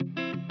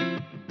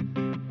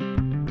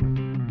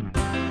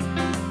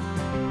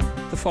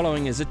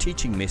following is a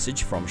teaching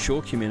message from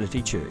Shore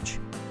Community Church.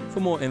 For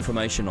more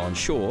information on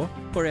Shore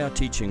or our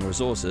teaching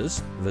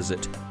resources,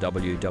 visit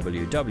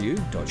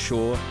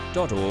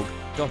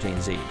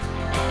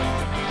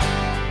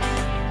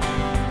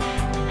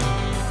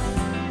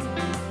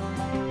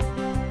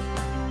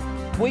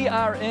www.shore.org.nz. We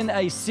are in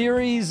a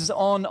series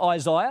on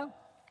Isaiah,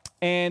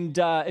 and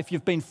if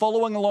you've been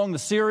following along the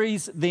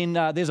series, then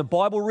there's a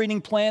Bible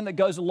reading plan that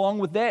goes along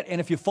with that, and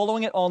if you're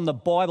following it on the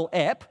Bible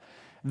app,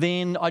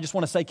 then I just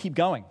want to say keep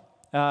going.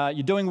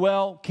 You're doing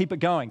well, keep it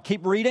going.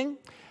 Keep reading.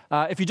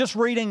 If you're just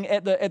reading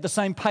at the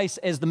same pace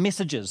as the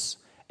messages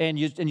and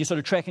you're sort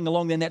of tracking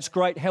along, then that's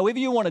great. However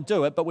you want to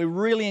do it, but we're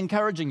really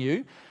encouraging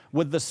you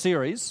with this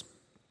series.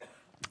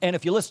 And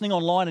if you're listening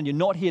online and you're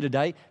not here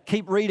today,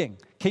 keep reading.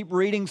 Keep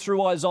reading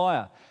through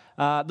Isaiah.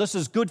 This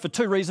is good for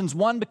two reasons.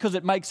 One, because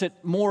it makes it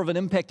more of an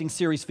impacting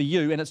series for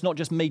you, and it's not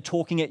just me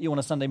talking at you on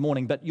a Sunday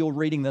morning, but you're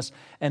reading this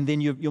and then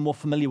you're more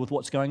familiar with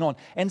what's going on.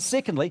 And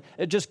secondly,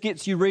 it just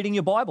gets you reading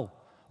your Bible,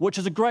 which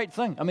is a great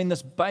thing. I mean,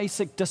 this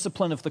basic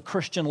discipline of the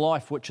Christian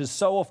life, which is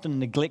so often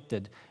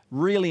neglected,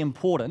 really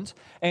important.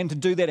 And to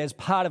do that as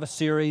part of a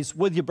series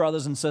with your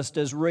brothers and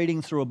sisters,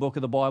 reading through a book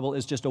of the Bible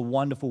is just a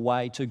wonderful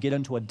way to get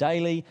into a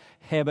daily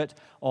habit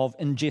of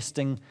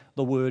ingesting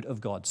the Word of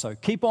God. So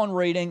keep on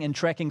reading and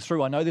tracking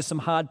through. I know there's some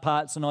hard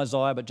parts in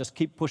Isaiah, but just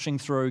keep pushing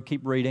through,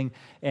 keep reading,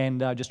 and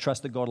just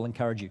trust that God will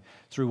encourage you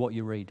through what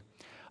you read.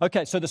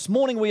 Okay, so this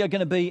morning we are going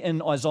to be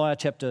in Isaiah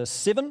chapter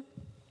 7.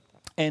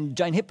 And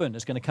Jane Hepburn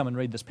is going to come and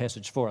read this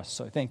passage for us.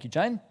 So thank you,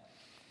 Jane.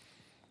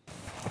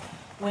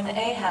 When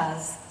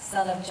Ahaz,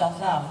 son of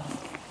Jotham,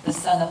 the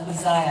son of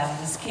Uzziah,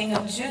 was king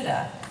of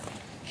Judah,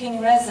 King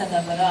Rezin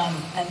of Aram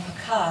and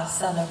Pekah,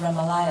 son of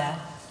Remaliah,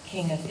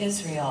 king of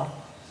Israel,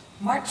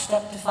 marched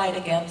up to fight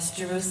against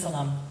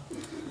Jerusalem,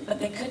 but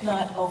they could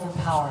not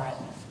overpower it.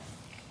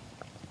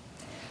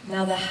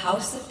 Now the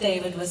house of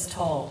David was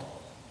told,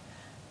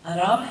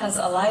 Aram has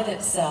allied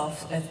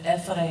itself with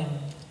Ephraim.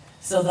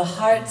 So the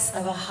hearts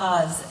of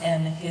Ahaz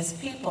and his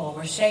people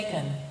were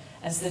shaken,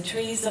 as the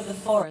trees of the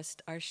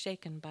forest are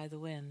shaken by the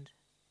wind.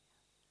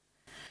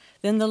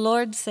 Then the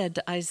Lord said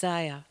to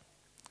Isaiah,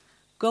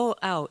 Go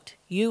out,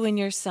 you and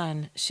your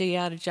son,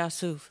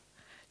 Shear-Jashub,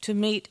 to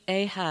meet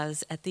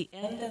Ahaz at the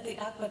end of the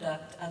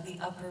aqueduct of the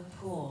upper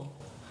pool,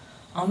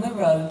 on the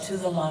road to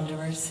the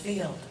launderer's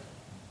field.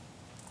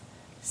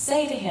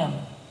 Say to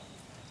him,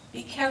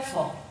 Be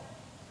careful,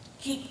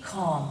 keep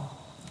calm,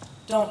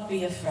 don't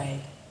be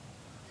afraid.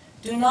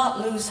 Do not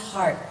lose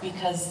heart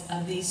because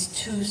of these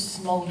two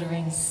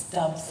smoldering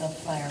stubs of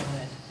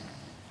firewood,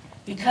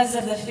 because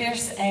of the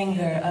fierce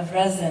anger of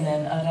Rezin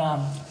and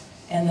Aram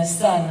and the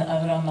son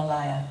of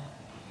Remaliah.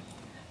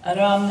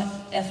 Aram,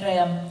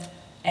 Ephraim,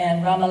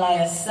 and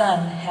Remaliah's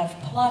son have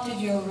plotted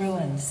your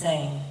ruin,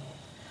 saying,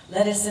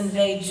 Let us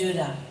invade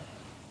Judah.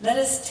 Let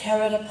us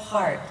tear it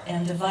apart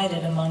and divide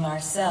it among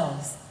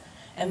ourselves,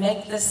 and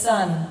make the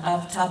son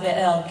of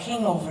Tabeel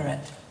king over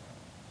it.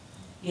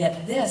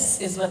 Yet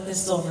this is what the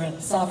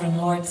sovereign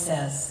Lord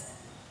says.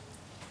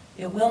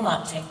 It will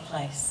not take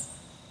place.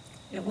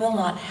 It will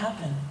not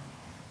happen.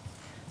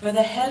 For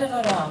the head of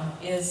Aram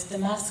is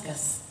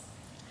Damascus,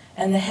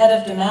 and the head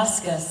of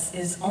Damascus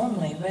is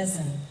only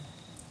Rezin.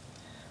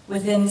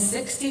 Within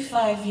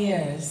 65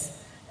 years,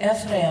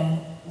 Ephraim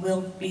will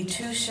be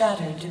too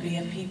shattered to be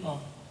a people.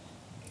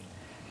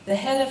 The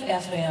head of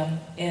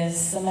Ephraim is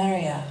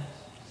Samaria,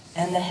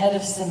 and the head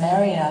of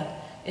Samaria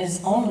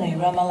is only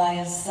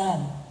Remaliah's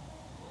son.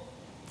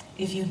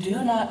 If you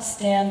do not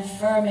stand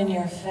firm in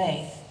your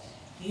faith,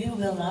 you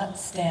will not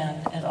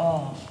stand at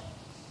all.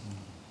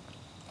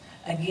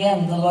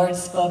 Again, the Lord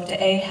spoke to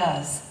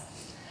Ahaz,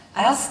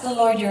 Ask the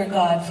Lord your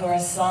God for a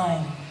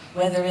sign,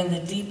 whether in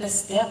the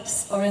deepest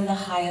depths or in the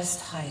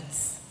highest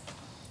heights.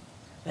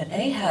 But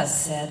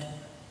Ahaz said,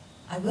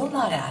 I will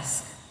not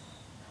ask.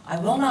 I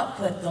will not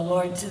put the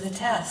Lord to the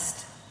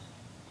test.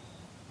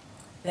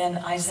 Then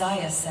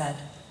Isaiah said,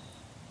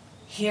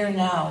 Hear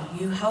now,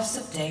 you house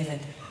of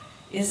David.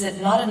 Is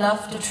it not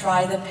enough to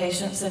try the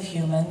patience of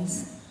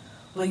humans?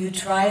 Will you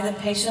try the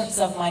patience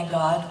of my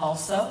God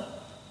also?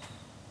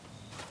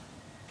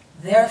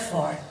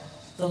 Therefore,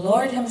 the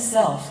Lord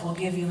himself will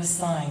give you a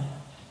sign.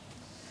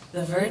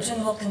 The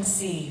virgin will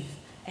conceive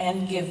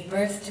and give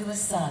birth to a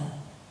son,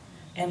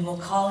 and will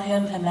call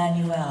him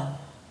Emmanuel.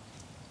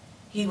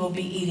 He will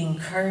be eating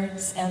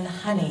curds and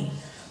honey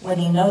when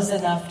he knows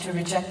enough to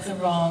reject the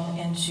wrong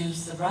and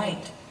choose the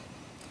right.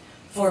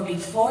 For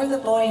before the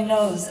boy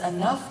knows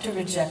enough to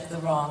reject the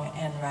wrong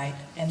and right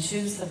and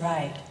choose the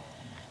right,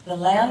 the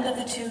land of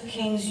the two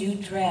kings you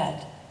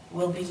dread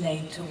will be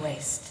laid to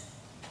waste.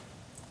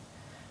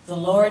 The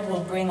Lord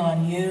will bring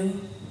on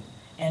you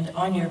and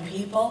on your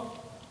people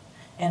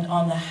and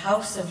on the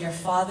house of your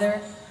father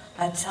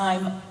a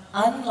time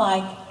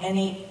unlike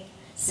any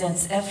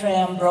since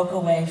Ephraim broke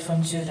away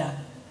from Judah.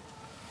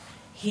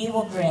 He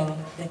will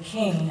bring the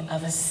king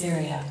of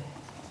Assyria.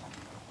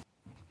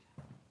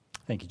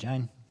 Thank you,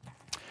 Jane.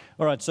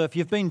 All right, so if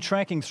you've been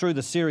tracking through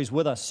the series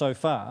with us so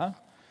far,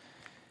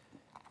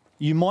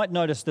 you might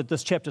notice that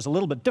this chapter is a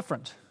little bit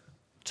different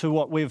to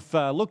what we've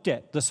looked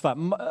at this far.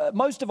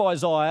 Most of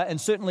Isaiah,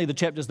 and certainly the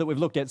chapters that we've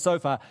looked at so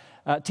far,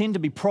 tend to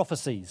be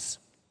prophecies.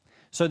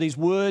 So these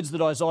words that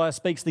Isaiah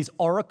speaks, these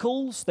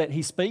oracles that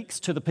he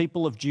speaks to the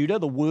people of Judah,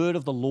 the word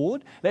of the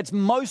Lord, that's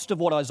most of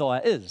what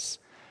Isaiah is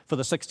for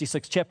the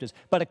 66 chapters.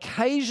 But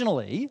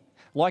occasionally,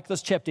 like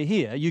this chapter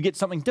here, you get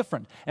something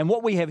different. And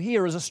what we have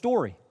here is a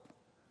story.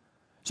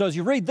 So as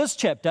you read this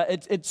chapter,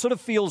 it sort of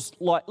feels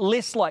like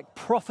less like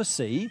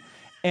prophecy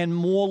and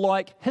more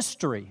like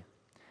history.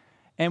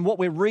 And what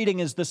we're reading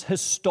is this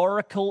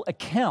historical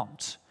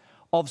account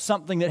of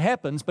something that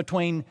happens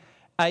between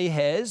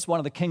Ahaz, one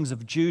of the kings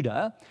of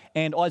Judah,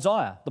 and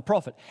Isaiah, the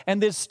prophet.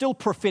 And there's still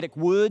prophetic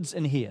words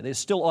in here. There's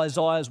still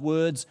Isaiah's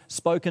words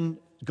spoken,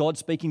 God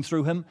speaking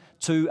through him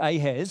to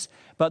Ahaz.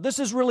 But this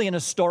is really an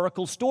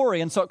historical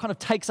story, and so it kind of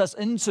takes us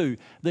into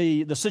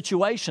the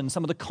situation,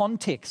 some of the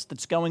context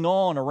that's going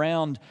on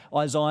around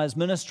Isaiah's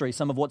ministry,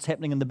 some of what's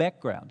happening in the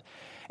background.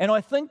 And I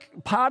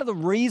think part of the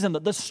reason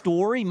that this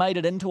story made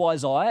it into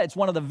Isaiah, it's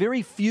one of the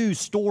very few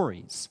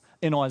stories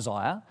in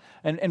Isaiah,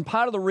 and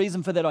part of the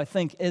reason for that, I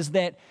think, is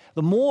that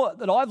the more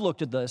that I've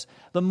looked at this,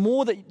 the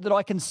more that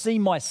I can see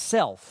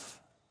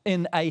myself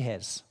in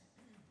Ahaz.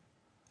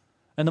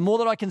 And the more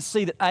that I can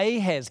see that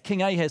Ahaz,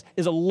 King Ahaz,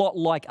 is a lot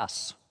like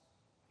us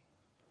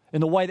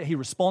in the way that he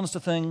responds to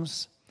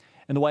things,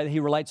 in the way that he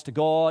relates to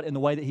God, in the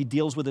way that he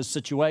deals with his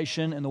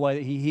situation, in the way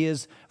that he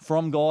hears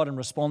from God and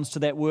responds to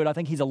that word. I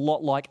think he's a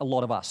lot like a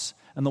lot of us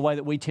in the way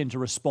that we tend to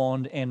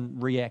respond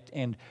and react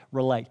and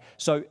relate.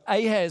 So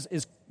Ahaz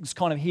is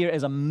kind of here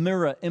as a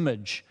mirror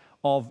image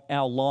of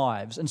our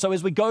lives. And so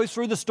as we go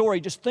through the story,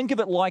 just think of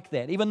it like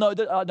that, even though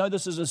I know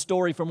this is a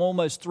story from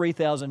almost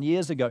 3,000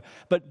 years ago,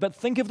 but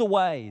think of the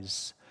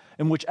ways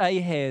in which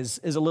Ahaz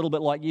is a little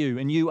bit like you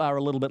and you are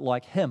a little bit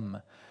like him.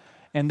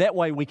 And that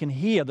way we can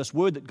hear this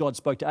word that God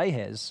spoke to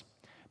Ahaz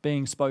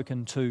being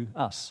spoken to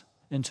us,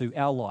 into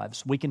our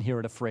lives. We can hear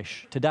it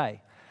afresh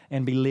today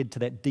and be led to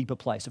that deeper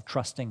place of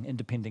trusting and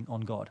depending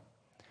on God.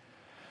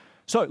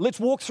 So let's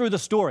walk through the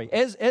story.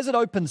 As it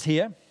opens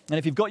here, and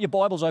if you've got your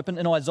Bibles open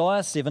in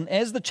Isaiah 7,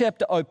 as the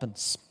chapter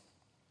opens,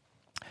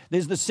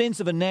 there's the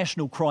sense of a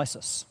national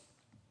crisis.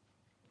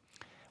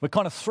 We're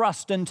kind of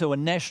thrust into a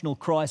national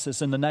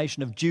crisis in the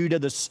nation of Judah,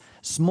 this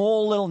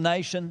small little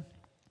nation.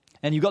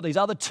 And you've got these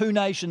other two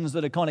nations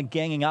that are kind of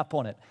ganging up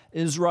on it,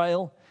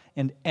 Israel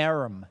and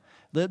Aram.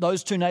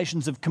 Those two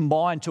nations have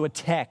combined to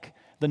attack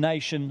the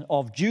nation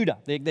of Judah.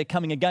 They're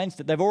coming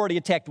against it. They've already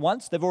attacked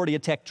once. They've already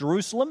attacked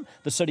Jerusalem,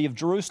 the city of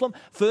Jerusalem.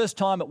 First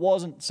time it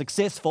wasn't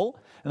successful,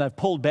 and they've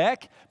pulled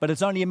back, but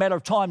it's only a matter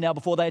of time now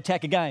before they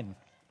attack again.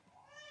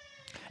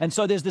 And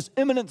so there's this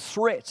imminent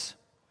threat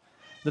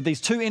that these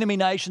two enemy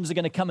nations are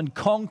going to come and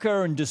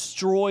conquer and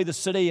destroy the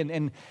city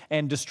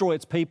and destroy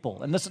its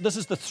people. And this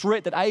is the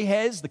threat that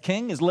Ahaz, the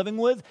king, is living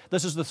with.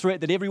 This is the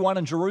threat that everyone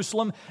in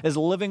Jerusalem is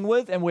living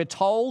with. And we're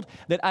told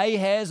that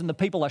Ahaz and the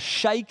people are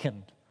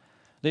shaken.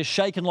 They're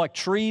shaken like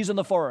trees in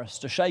the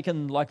forest, or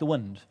shaken like the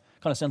wind.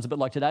 Kind of sounds a bit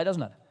like today,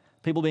 doesn't it?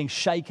 People being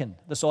shaken,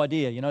 this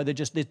idea,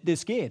 they're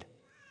scared.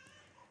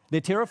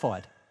 They're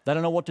terrified. They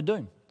don't know what to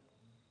do.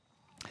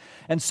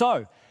 And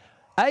so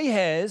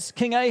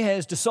King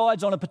Ahaz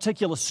decides on a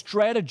particular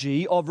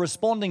strategy of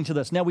responding to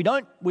this. Now, we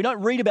don't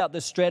read about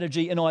this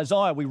strategy in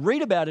Isaiah. We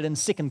read about it in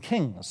 2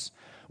 Kings,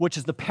 which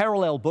is the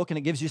parallel book, and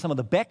it gives you some of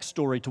the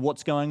backstory to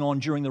what's going on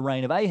during the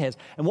reign of Ahaz.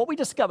 And what we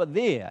discover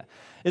there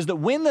is that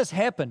when this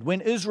happened,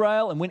 when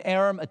Israel and when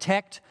Aram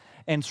attacked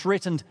and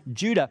threatened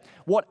Judah,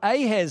 what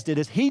Ahaz did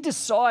is he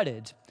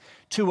decided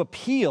to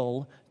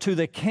appeal to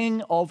the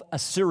king of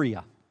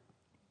Assyria,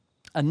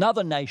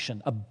 another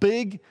nation, a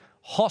big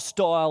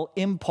hostile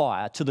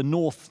empire to the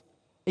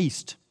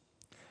northeast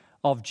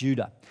of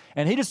Judah.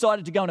 And he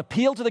decided to go and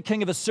appeal to the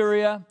king of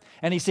Assyria,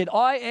 and he said,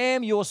 I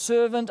am your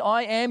servant,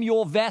 I am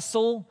your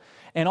vassal,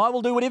 and I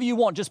will do whatever you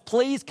want. Just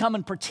please come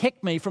and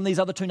protect me from these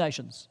other two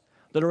nations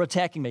that are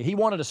attacking me. He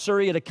wanted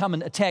Assyria to come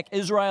and attack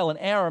Israel and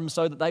Aram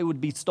so that they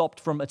would be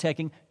stopped from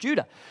attacking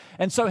Judah.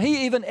 And so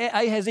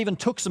Ahaz even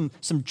took some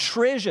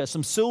treasure,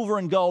 some silver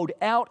and gold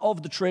out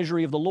of the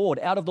treasury of the Lord,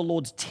 out of the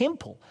Lord's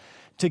temple,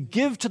 to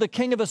give to the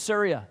king of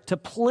Assyria, to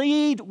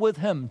plead with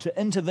him to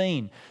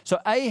intervene. So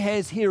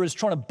Ahaz here is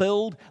trying to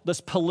build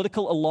this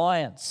political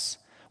alliance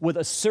with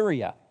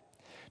Assyria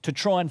to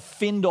try and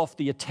fend off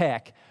the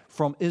attack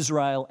from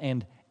Israel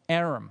and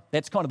Aram.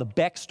 That's kind of the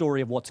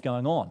backstory of what's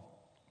going on.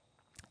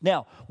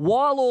 Now,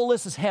 while all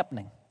this is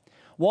happening,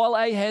 while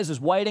Ahaz is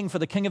waiting for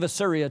the king of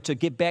Assyria to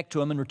get back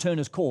to him and return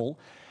his call,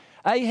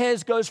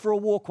 Ahaz goes for a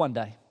walk one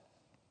day.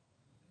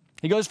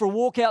 He goes for a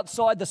walk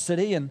outside the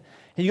city, and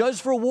he goes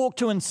for a walk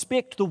to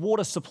inspect the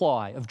water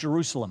supply of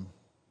Jerusalem.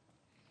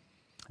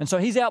 And so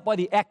he's out by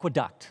the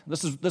aqueduct.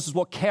 This is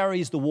what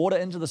carries the water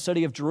into the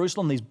city of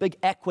Jerusalem, these big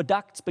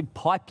aqueducts, big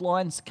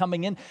pipelines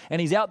coming in,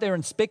 and he's out there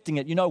inspecting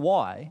it. You know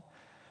why?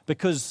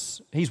 Because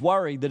he's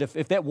worried that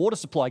if that water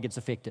supply gets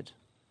affected,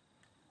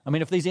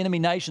 if these enemy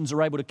nations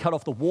are able to cut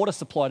off the water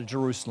supply to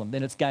Jerusalem,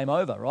 then it's game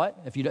over, right?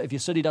 If your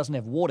city doesn't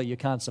have water, you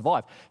can't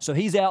survive. So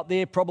he's out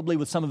there, probably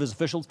with some of his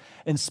officials,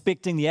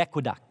 inspecting the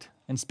aqueduct,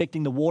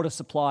 inspecting the water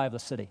supply of the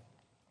city.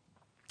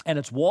 And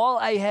it's while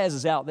Ahaz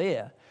is out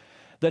there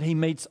that he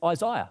meets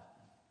Isaiah.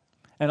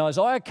 And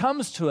Isaiah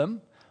comes to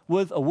him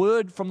with a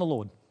word from the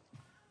Lord.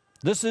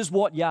 This is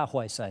what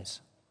Yahweh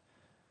says.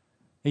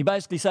 He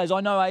basically says,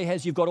 I know,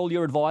 Ahaz, you've got all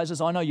your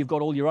advisors. I know you've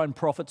got all your own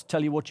prophets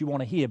tell you what you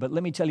want to hear, but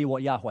let me tell you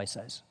what Yahweh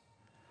says.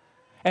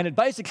 And it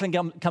basically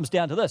comes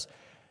down to this.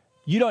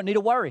 You don't need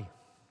to worry.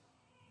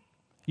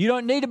 You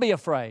don't need to be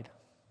afraid.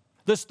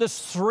 This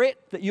threat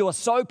that you are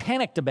so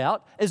panicked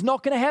about is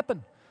not going to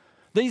happen.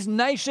 These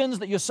nations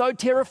that you're so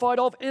terrified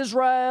of,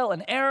 Israel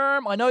and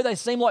Aram, I know they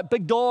seem like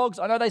big dogs.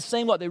 I know they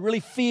seem like they're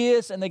really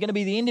fierce and they're going to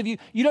be the end of you.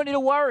 You don't need to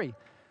worry.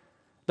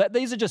 That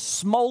these are just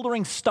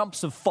smoldering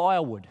stumps of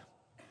firewood,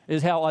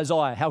 is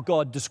how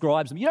God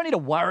describes them. You don't need to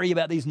worry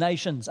about these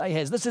nations,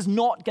 Ahaz. This is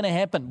not going to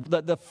happen.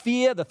 The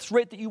fear, the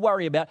threat that you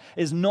worry about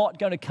is not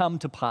going to come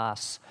to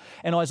pass.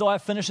 And Isaiah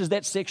finishes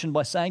that section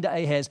by saying to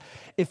Ahaz,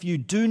 if you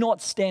do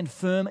not stand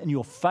firm in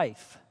your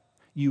faith,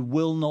 you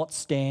will not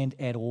stand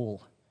at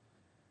all.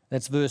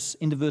 That's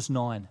end of verse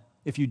 9.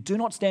 If you do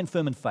not stand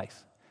firm in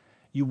faith,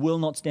 you will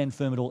not stand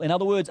firm at all. In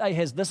other words,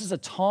 Ahaz, this is a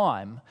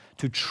time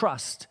to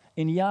trust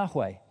in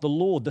Yahweh, the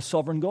Lord, the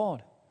sovereign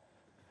God.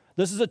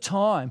 This is a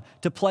time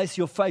to place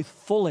your faith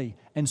fully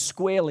and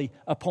squarely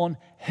upon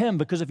Him,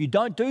 because if you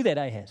don't do that,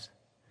 Ahaz,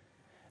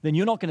 then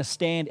you're not going to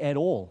stand at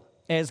all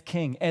as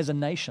king, as a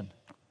nation.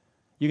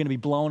 You're going to be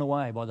blown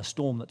away by the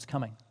storm that's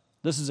coming.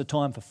 This is a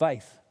time for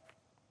faith.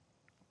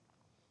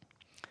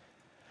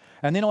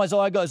 And then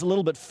Isaiah goes a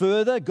little bit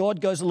further.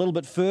 God goes a little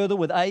bit further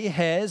with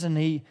Ahaz, and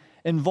he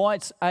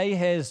invites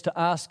Ahaz to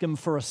ask him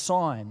for a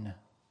sign.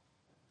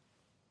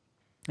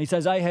 He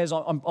says, Ahaz,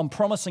 I'm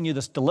promising you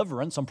this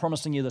deliverance, I'm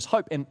promising you this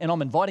hope, and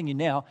I'm inviting you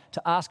now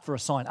to ask for a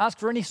sign. Ask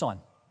for any sign.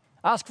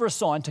 Ask for a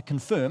sign to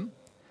confirm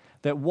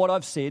that what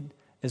I've said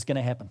is going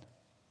to happen.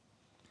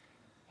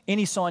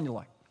 Any sign you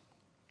like.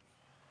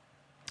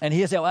 And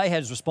here's how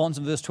Ahaz responds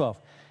in verse 12.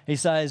 He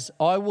says,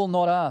 I will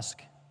not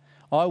ask.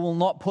 I will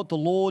not put the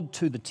Lord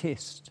to the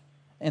test.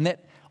 And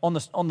that, on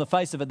the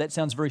face of it, that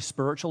sounds very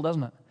spiritual,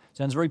 doesn't it?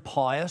 Sounds very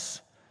pious.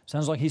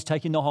 Sounds like he's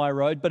taking the high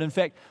road. But in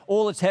fact,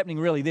 all that's happening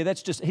really there,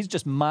 he's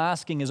just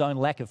masking his own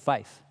lack of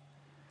faith.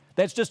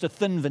 That's just a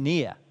thin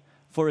veneer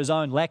for his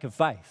own lack of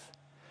faith.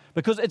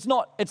 Because it's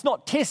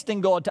not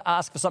testing God to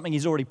ask for something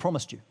He's already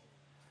promised you.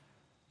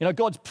 You know,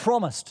 God's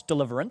promised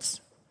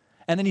deliverance,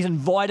 and then He's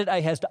invited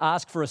Ahaz to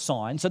ask for a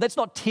sign. So that's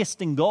not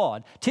testing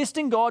God.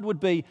 Testing God would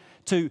be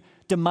to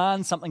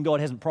demand something God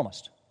hasn't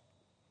promised.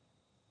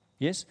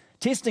 Yes?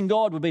 Testing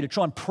God would be to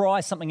try and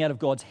pry something out of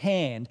God's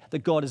hand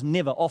that God has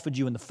never offered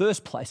you in the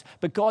first place.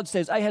 But God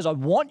says, Ahaz, I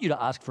want you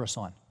to ask for a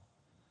sign.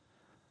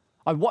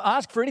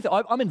 Ask for anything.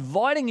 I'm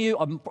inviting you.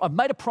 I've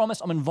made a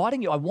promise. I'm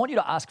inviting you. I want you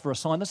to ask for a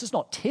sign. This is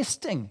not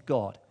testing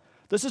God.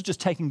 This is just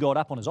taking God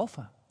up on His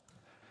offer.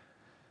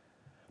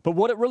 But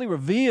what it really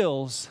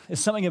reveals is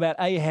something about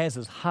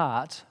Ahaz's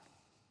heart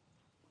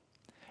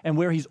and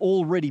where he's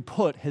already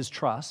put his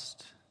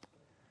trust.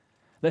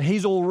 That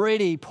he's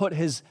already put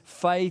his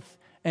faith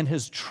and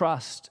his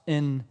trust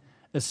in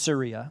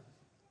Assyria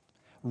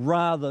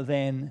rather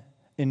than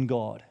in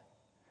God.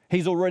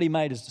 He's already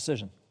made his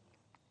decision.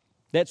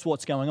 That's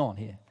what's going on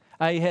here.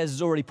 Ahaz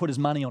has already put his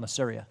money on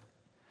Assyria.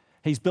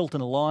 He's built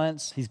an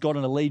alliance, he's got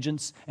an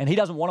allegiance, and he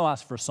doesn't want to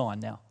ask for a sign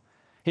now.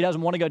 He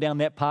doesn't want to go down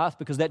that path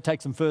because that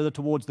takes him further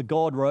towards the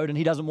God road, and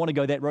he doesn't want to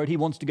go that road. He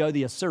wants to go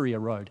the Assyria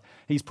road.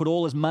 He's put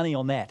all his money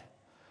on that.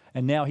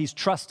 And now he's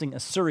trusting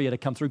Assyria to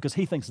come through because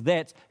he thinks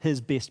that's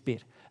his best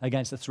bet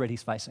against the threat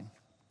he's facing.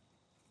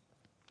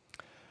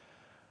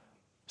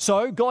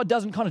 So God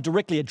doesn't kind of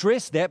directly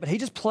address that, but He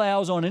just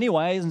plows on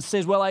anyways and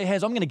says, well,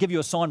 Ahaz, I'm going to give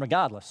you a sign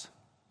regardless.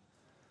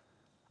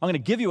 I'm going to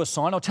give you a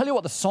sign. I'll tell you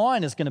what the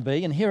sign is going to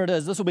be, and here it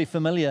is. This will be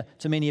familiar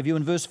to many of you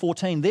in verse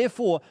 14.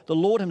 Therefore, the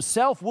Lord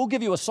Himself will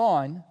give you a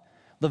sign.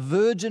 The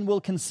virgin will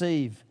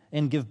conceive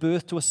and give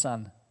birth to a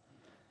son,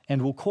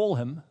 and will call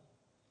him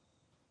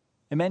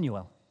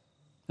Emmanuel.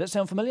 Does that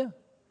sound familiar?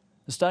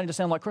 It's starting to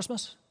sound like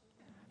Christmas.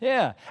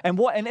 Yeah. And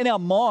in our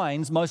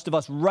minds, most of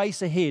us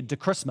race ahead to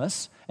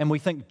Christmas and we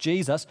think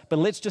Jesus, but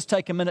let's just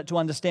take a minute to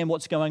understand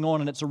what's going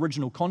on in its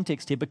original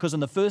context here, because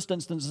in the first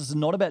instance, this is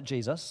not about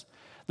Jesus.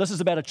 This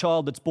is about a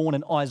child that's born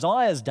in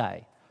Isaiah's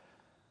day.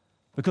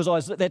 Because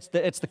that's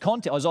the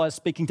context. Isaiah's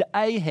speaking to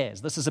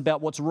Ahaz. This is about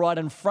what's right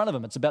in front of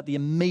him. It's about the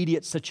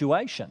immediate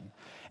situation.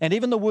 And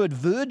even the word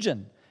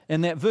virgin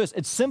in that verse,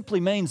 it simply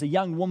means a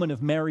young woman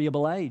of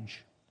marriable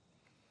age.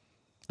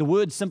 The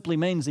word simply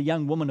means a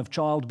young woman of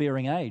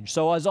childbearing age.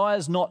 So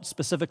Isaiah's not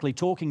specifically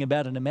talking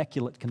about an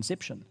immaculate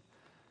conception.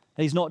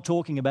 He's not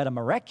talking about a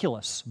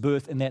miraculous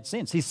birth in that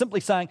sense. He's simply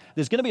saying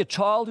there's going to be a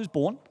child who's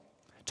born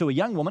to a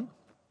young woman,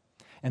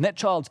 and that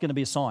child's going to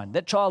be a sign.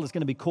 That child is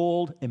going to be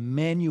called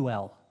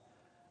Emmanuel,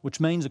 which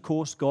means, of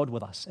course, God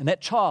with us. And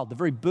that child, the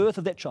very birth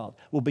of that child,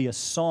 will be a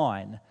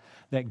sign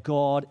that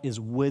God is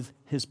with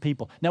His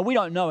people. Now, we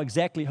don't know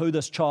exactly who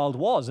this child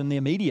was in the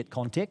immediate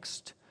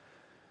context.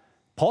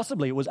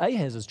 Possibly it was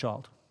Ahaz's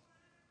child.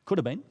 Could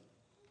have been.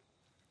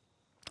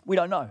 We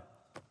don't know.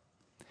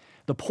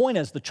 The point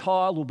is, the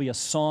child will be a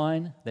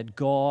sign that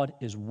God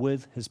is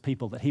with His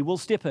people, that He will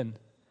step in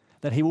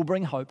that he will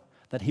bring hope,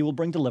 that he will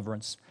bring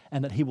deliverance,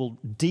 and that he will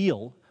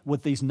deal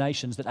with these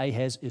nations that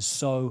Ahaz is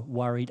so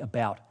worried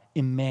about.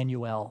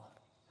 Emmanuel.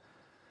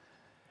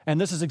 And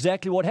this is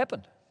exactly what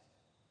happened.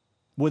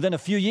 Within a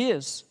few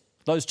years,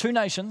 those two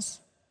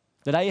nations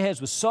that Ahaz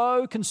was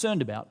so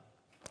concerned about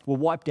were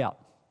wiped out.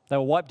 They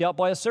were wiped out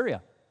by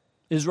Assyria.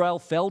 Israel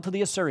fell to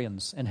the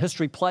Assyrians, and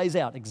history plays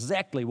out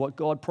exactly what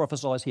God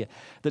prophesies here,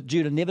 that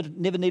Judah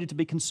never needed to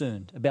be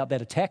concerned about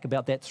that attack,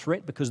 about that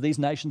threat, because these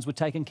nations were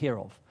taken care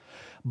of.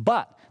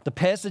 But the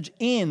passage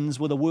ends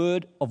with a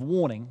word of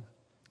warning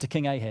to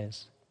King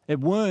Ahaz.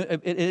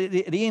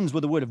 It ends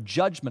with a word of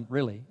judgment,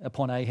 really,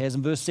 upon Ahaz.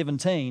 In verse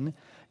 17,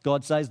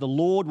 God says, "The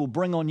Lord will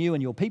bring on you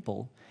and your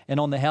people and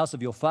on the house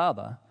of your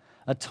father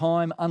a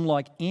time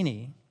unlike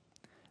any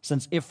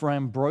since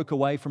Ephraim broke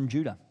away from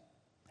Judah.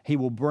 He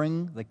will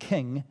bring the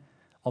king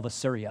of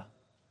Assyria."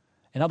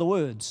 In other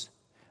words,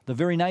 the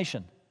very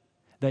nation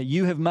that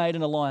you have made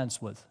an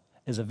alliance with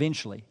is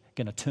eventually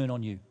going to turn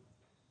on you.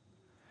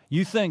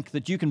 You think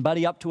that you can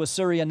buddy up to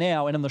Assyria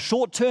now, and in the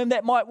short term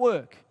that might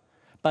work,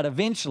 but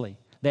eventually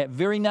that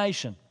very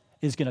nation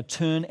is going to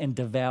turn and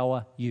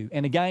devour you.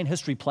 And again,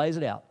 history plays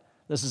it out.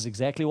 This is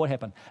exactly what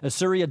happened.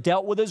 Assyria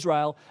dealt with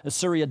Israel,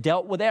 Assyria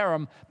dealt with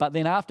Aram, but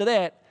then after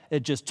that,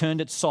 it just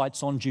turned its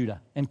sights on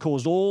Judah and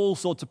caused all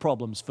sorts of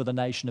problems for the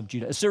nation of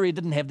Judah. Assyria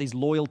didn't have these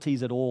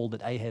loyalties at all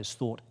that Ahaz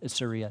thought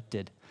Assyria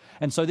did.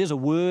 And so there's a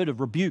word of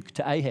rebuke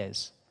to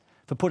Ahaz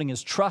for putting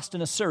his trust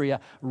in Assyria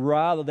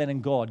rather than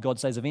in God. God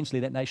says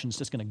eventually that nation's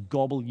just going to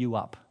gobble you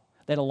up.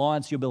 That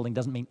alliance you're building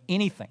doesn't mean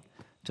anything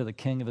to the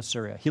king of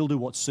Assyria. He'll do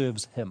what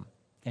serves him,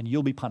 and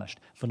you'll be punished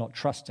for not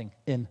trusting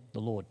in the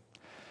Lord.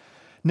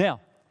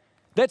 Now,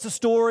 that's a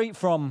story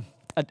from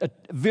a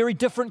very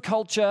different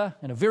culture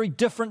and a very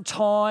different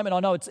time, and I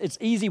know it's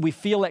easy, we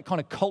feel that kind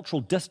of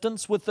cultural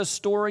distance with this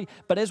story,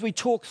 but as we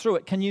talk through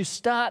it, can you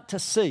start to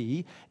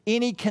see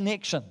any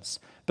connections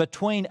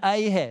between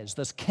Ahaz,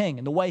 this king,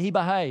 and the way he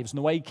behaves and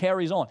the way he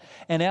carries on,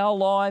 and our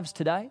lives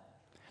today,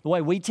 the way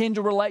we tend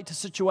to relate to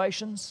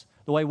situations,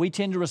 the way we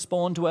tend to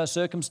respond to our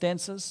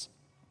circumstances?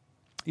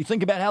 You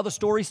think about how the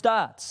story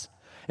starts.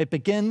 It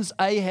begins,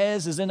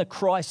 Ahaz is in a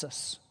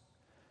crisis.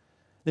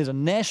 There's a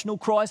national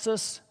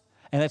crisis,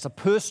 and that's a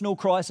personal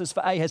crisis for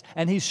Ahaz,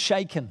 and he's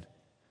shaken.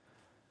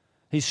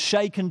 He's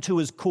shaken to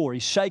his core.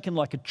 He's shaken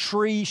like a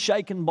tree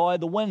shaken by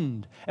the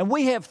wind. And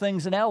we have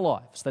things in our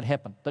lives that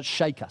happen, that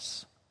shake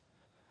us.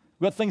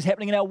 We've got things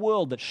happening in our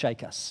world that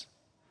shake us.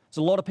 There's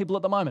a lot of people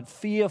at the moment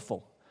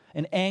fearful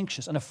and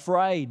anxious and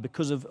afraid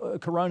because of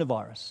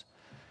coronavirus.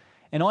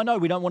 And I know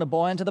we don't want to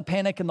buy into the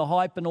panic and the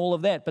hype and all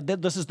of that, but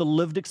this is the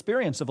lived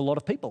experience of a lot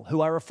of people who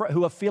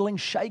are feeling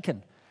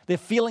shaken. They're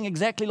feeling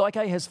exactly like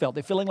Ahaz felt.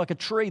 They're feeling like a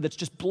tree that's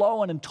just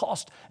blowing and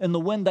tossed in the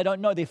wind. They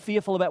don't know. They're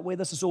fearful about where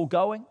this is all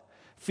going,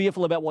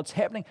 fearful about what's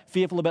happening,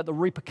 fearful about the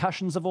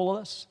repercussions of all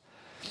of this.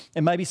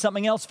 And maybe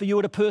something else for you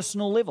at a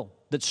personal level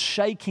that's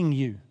shaking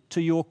you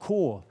to your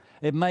core.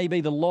 It may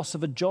be the loss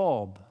of a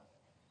job.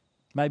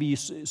 Maybe you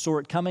saw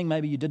it coming,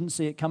 maybe you didn't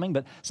see it coming,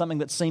 but something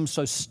that seems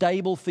so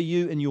stable for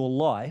you in your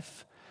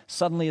life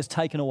suddenly is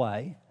taken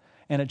away,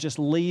 and it just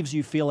leaves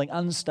you feeling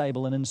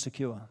unstable and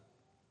insecure.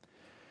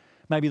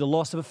 Maybe the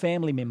loss of a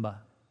family member,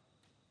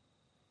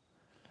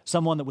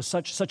 someone that was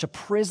such a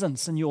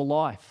presence in your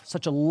life,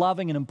 such a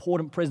loving and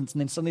important presence, and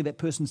then suddenly that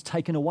person's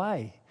taken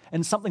away,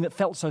 and something that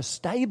felt so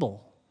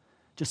stable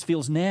just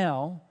feels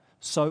now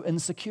so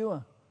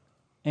insecure.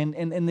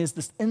 And there's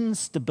this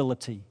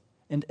instability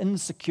and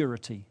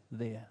insecurity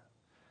there.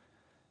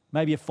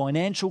 Maybe a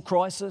financial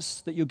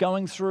crisis that you're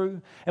going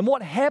through. And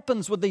what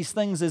happens with these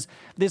things is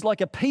there's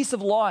like a piece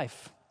of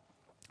life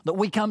that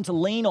we come to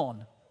lean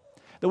on,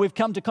 that we've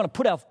come to kind of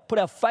put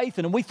our faith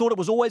in, and we thought it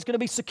was always going to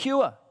be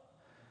secure.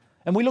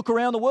 And we look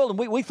around the world and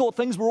we thought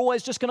things were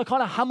always just going to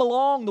kind of hum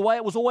along the way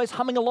it was always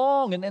humming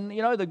along. And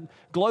you know, the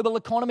global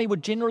economy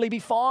would generally be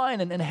fine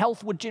and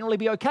health would generally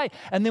be okay.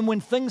 And then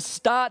when things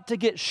start to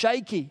get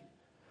shaky,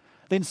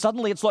 then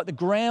suddenly it's like the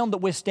ground that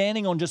we're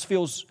standing on just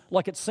feels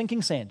like it's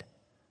sinking sand.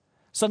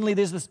 Suddenly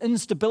there's this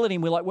instability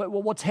and we're like, well,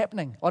 what's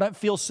happening? I don't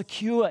feel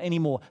secure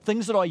anymore.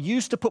 Things that I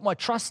used to put my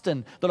trust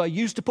in, that I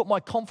used to put my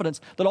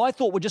confidence, that I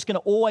thought were just going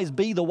to always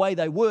be the way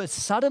they were,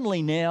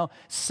 suddenly now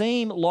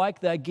seem like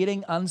they're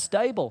getting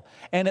unstable.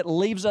 And it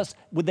leaves us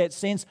with that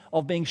sense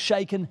of being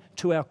shaken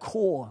to our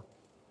core.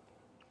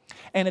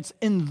 And it's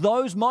in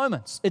those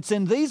moments, it's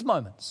in these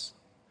moments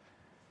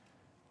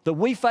that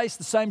we face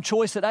the same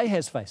choice that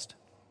Ahaz faced.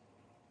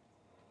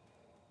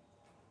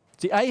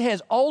 See,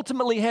 Ahaz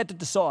ultimately had to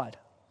decide,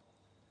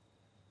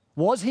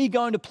 was he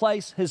going to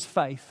place his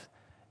faith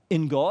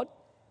in God,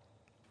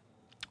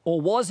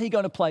 or was he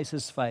going to place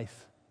his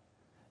faith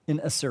in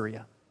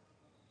Assyria?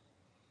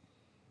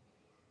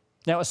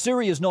 Now,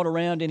 Assyria is not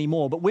around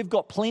anymore, but we've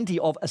got plenty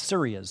of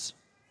Assyrias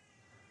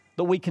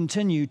that we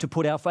continue to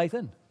put our faith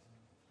in.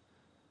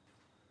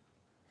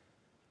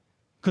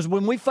 Because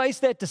when we face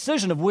that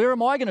decision of where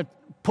am I going to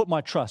put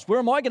my trust, where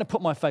am I going to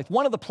put my faith,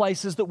 one of the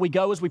places that we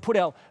go is we put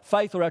our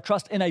faith or our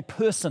trust in a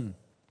person.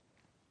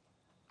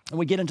 And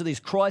we get into these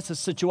crisis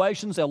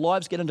situations, our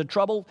lives get into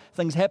trouble,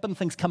 things happen,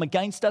 things come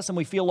against us, and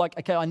we feel like,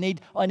 okay, I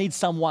need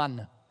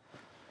someone.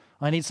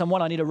 I need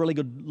someone. I need a really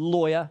good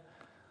lawyer.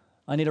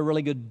 I need a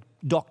really good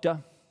doctor.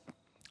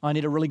 I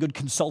need a really good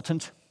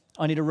consultant.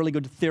 I need a really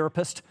good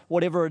therapist,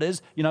 whatever it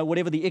is,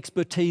 whatever the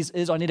expertise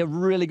is. I need a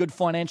really good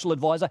financial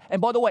advisor.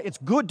 And by the way, it's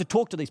good to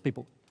talk to these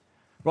people,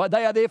 right?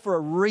 They are there for a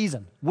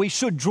reason. We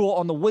should draw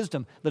on the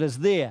wisdom that is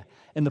there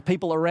in the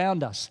people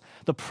around us.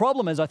 The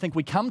problem is, I think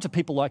we come to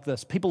people like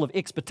this, people of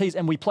expertise,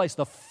 and we place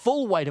the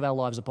full weight of our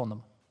lives upon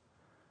them.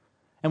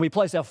 And we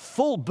place our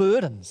full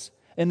burdens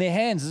in their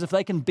hands as if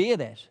they can bear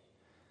that,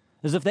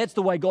 as if that's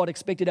the way God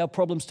expected our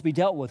problems to be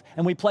dealt with.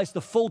 And we place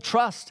the full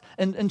trust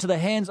into the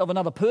hands of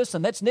another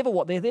person. That's never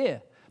what they're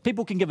there.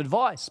 People can give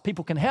advice,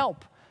 people can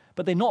help,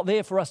 but they're not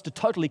there for us to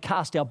totally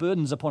cast our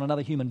burdens upon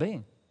another human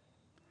being.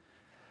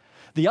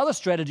 The other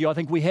strategy I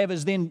think we have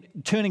is then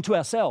turning to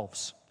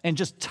ourselves and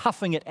just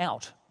toughing it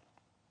out.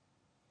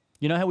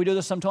 You know how we do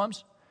this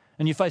sometimes?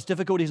 And you face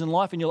difficulties in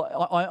life and you're like,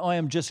 I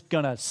am just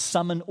going to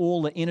summon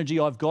all the energy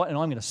I've got and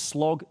I'm going to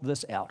slog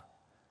this out.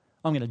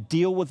 I'm going to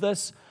deal with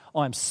this.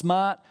 I'm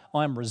smart,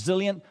 I'm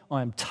resilient,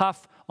 I'm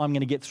tough, I'm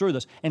going to get through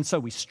this. And so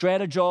we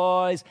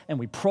strategize and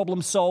we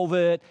problem solve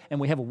it and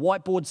we have a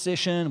whiteboard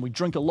session and we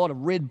drink a lot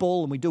of Red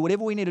Bull and we do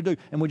whatever we need to do.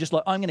 And we're just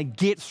like, I'm going to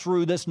get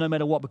through this no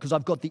matter what because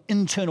I've got the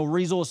internal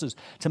resources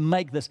to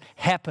make this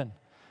happen.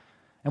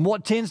 And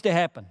what tends to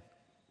happen?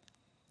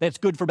 That's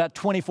good for about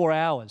 24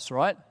 hours,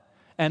 right?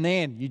 And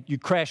then you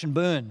crash and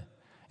burn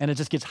and it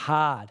just gets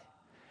hard.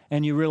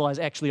 And you realize,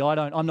 actually,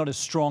 I'm not as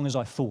strong as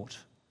I thought.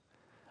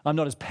 I'm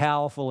not as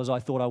powerful as I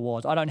thought I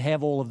was. I don't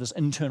have all of this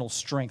internal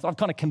strength. I've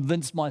kind of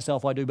convinced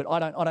myself I do, but I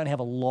don't have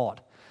a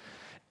lot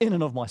in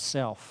and of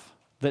myself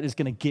that is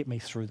going to get me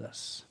through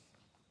this.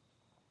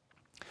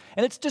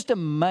 And it's just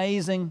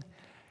amazing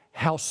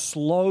how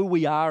slow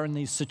we are in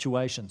these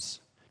situations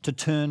to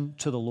turn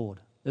to the Lord,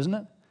 isn't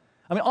it?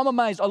 I mean, I'm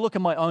amazed. I look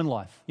at my own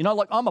life.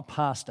 Like I'm a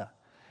pastor,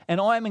 and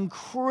I am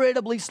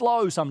incredibly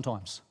slow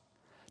sometimes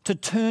to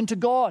turn to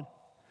God.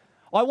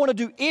 I want to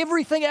do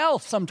everything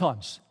else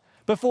sometimes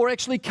before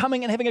actually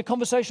coming and having a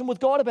conversation with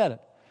God about it.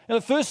 And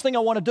the first thing I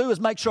want to do is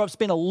make sure I've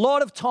spent a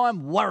lot of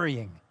time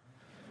worrying.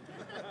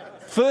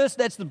 First,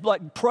 that's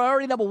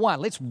priority number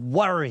one. Let's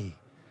worry.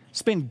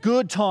 Spend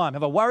good time.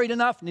 Have I worried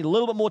enough? Need a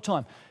little bit more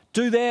time.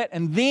 Do that,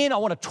 and then I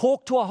want to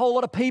talk to a whole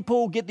lot of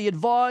people, get the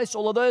advice,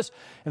 all of this,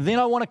 and then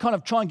I want to kind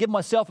of try and give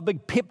myself a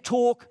big pep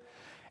talk.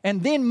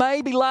 And then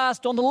maybe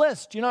last on the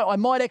list, I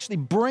might actually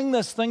bring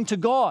this thing to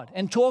God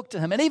and talk to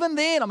Him. And even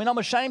then, I'm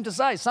ashamed to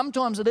say,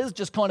 sometimes it is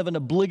just kind of an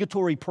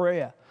obligatory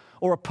prayer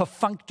or a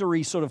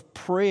perfunctory sort of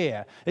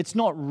prayer. It's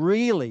not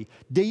really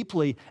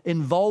deeply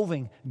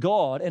involving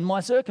God in my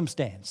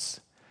circumstance.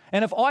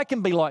 And if I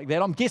can be like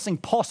that, I'm guessing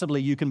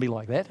possibly you can be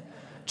like that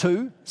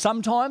too.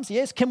 Sometimes,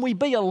 yes. Can we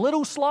be a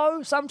little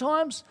slow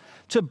sometimes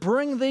to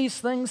bring these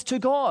things to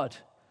God?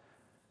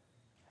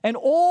 And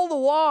all the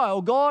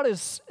while, God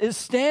is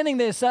standing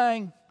there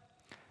saying,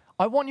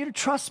 I want you to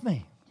trust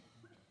me.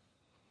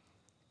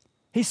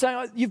 He's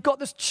saying, you've got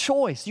this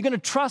choice. You're going to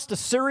trust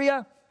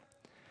Assyria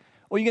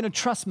or you're going to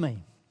trust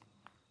me.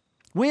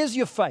 Where's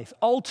your faith?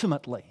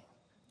 Ultimately,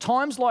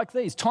 times like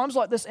these, times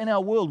like this in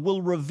our world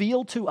will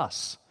reveal to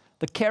us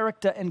the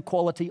character and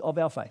quality of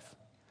our faith.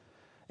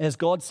 As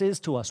God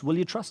says to us, will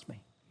you trust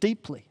me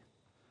deeply?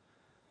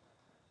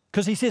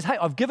 Because He says, hey,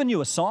 I've given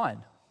you a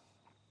sign.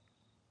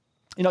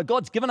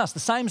 God's given us the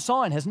same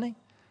sign, hasn't He?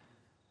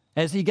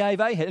 As He gave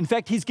Ahab. In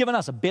fact, He's given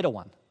us a better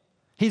one.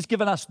 He's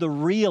given us the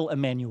real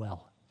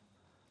Emmanuel,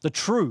 the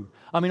true.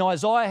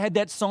 Isaiah had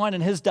that sign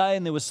in his day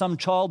and there was some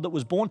child that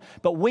was born.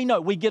 But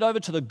we get over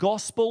to the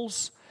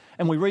Gospels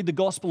and we read the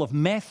Gospel of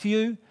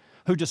Matthew,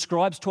 who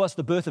describes to us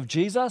the birth of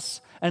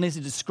Jesus. And as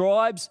he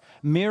describes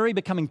Mary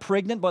becoming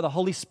pregnant by the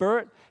Holy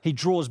Spirit, he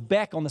draws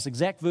back on this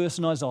exact verse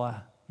in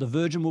Isaiah. The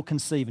virgin will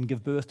conceive and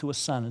give birth to a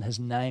son and his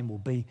name will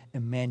be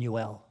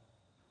Emmanuel.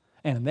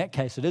 And in that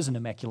case, it is an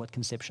immaculate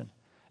conception.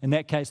 In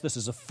that case, this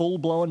is a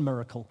full-blown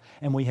miracle.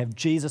 And we have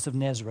Jesus of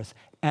Nazareth,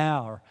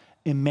 our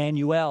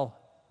Emmanuel.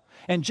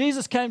 And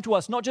Jesus came to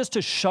us not just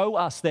to show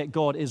us that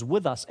God is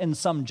with us in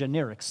some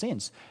generic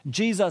sense.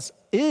 Jesus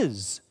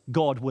is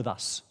God with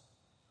us.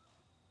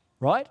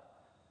 Right?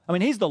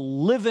 He's the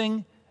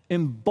living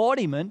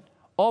embodiment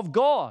of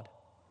God.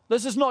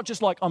 This is not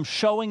just like I'm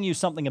showing you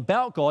something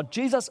about God.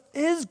 Jesus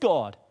is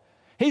God.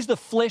 He's the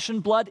flesh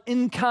and blood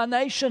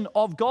incarnation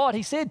of God.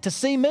 He said, to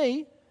see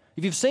me,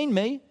 if you've seen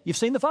me, you've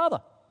seen the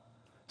Father.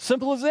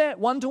 Simple as that,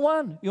 one to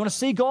one. You want to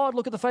see God,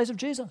 look at the face of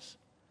Jesus.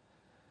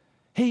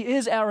 He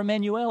is our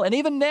Emmanuel. And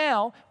even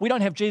now, we don't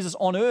have Jesus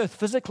on earth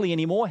physically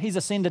anymore. He's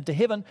ascended to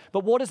heaven.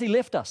 But what has He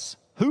left us?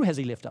 Who has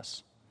He left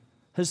us?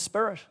 His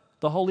Spirit,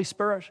 the Holy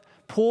Spirit,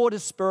 poured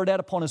His Spirit out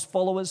upon His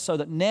followers so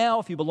that now,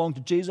 if you belong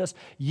to Jesus,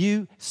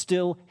 you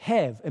still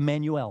have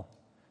Emmanuel.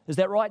 Is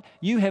that right?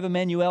 You have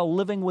Emmanuel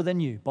living within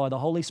you by the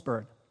Holy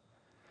Spirit.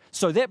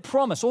 So that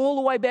promise all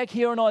the way back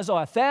here in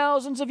Isaiah,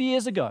 thousands of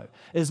years ago,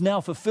 is now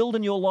fulfilled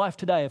in your life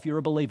today if you're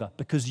a believer,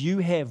 because you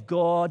have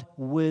God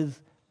with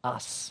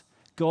us.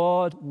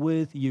 God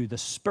with you, the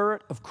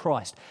Spirit of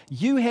Christ.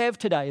 You have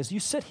today, as you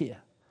sit here,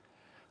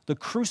 the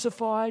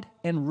crucified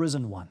and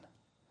risen one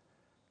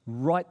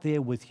right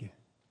there with you.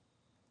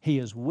 He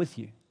is with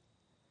you.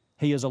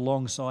 He is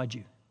alongside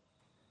you.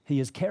 He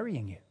is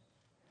carrying you.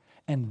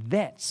 And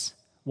that's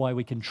why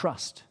we can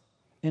trust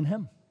in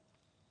Him,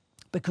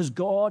 because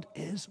God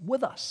is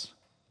with us.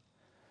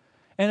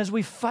 And as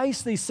we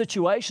face these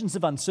situations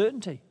of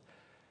uncertainty,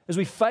 as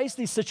we face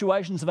these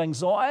situations of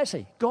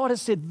anxiety, God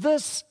has said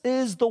this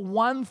is the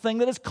one thing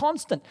that is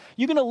constant.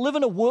 You're going to live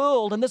in a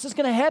world, and this is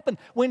going to happen,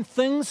 when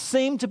things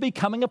seem to be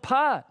coming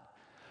apart,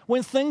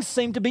 when things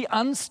seem to be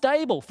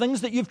unstable,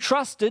 things that you've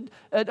trusted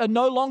are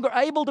no longer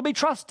able to be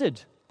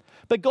trusted.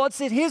 But God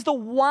said, here's the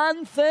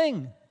one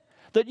thing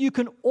that you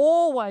can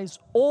always,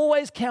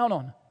 always count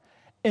on.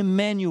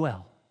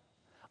 Emmanuel,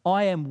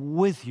 I am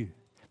with you.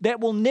 That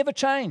will never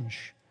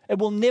change. It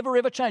will never,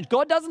 ever change.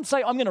 God doesn't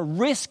say, I'm going to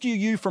rescue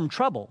you from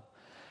trouble.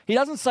 He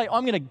doesn't say,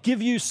 I'm going to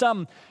give you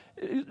some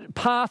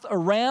path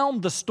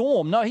around the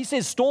storm. No, He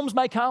says storms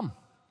may come.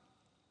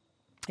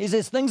 He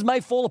says things may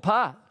fall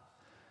apart.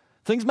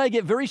 Things may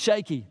get very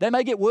shaky. They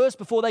may get worse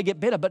before they get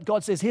better. But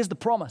God says, here's the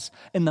promise.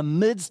 In the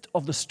midst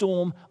of the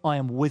storm, I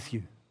am with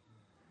you.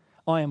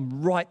 I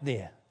am right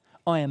there.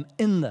 I am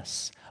in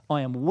this.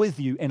 I am with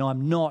you, and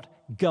I'm not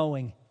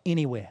going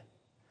anywhere.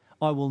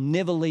 I will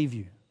never leave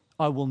you.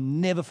 I will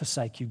never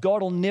forsake you.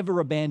 God will never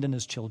abandon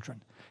His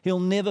children. He'll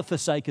never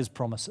forsake His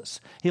promises.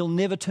 He'll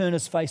never turn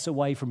His face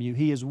away from you.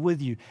 He is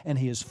with you, and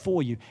He is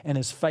for you, and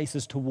His face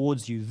is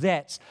towards you.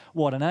 That's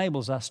what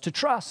enables us to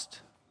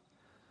trust.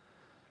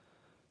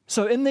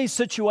 So in these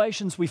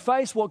situations we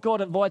face, what God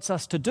invites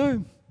us to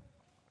do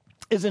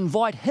is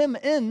invite Him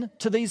in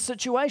to these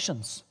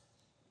situations.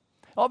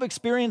 I've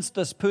experienced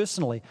this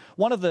personally.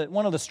 One of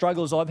the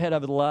struggles I've had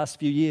over the last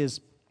few years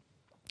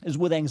is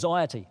with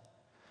anxiety.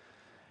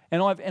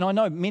 And I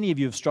know many of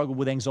you have struggled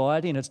with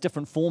anxiety, and it's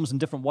different forms and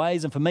different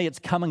ways. And for me, it's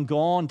come and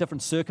gone.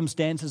 Different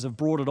circumstances have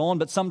brought it on.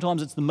 But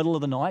sometimes it's the middle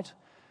of the night,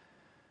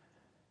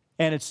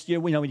 and it's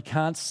when you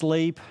can't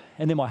sleep,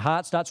 and then my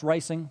heart starts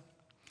racing,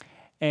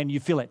 and you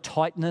feel that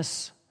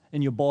tightness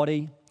in your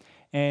body,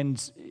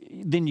 and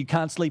then you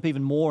can't sleep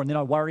even more. And then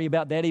I worry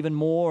about that even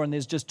more. And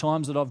there's just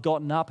times that I've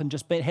gotten up and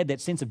just had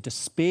that sense of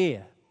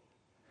despair,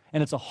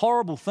 and it's a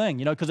horrible thing,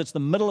 because it's the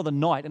middle of the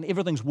night, and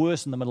everything's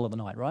worse in the middle of the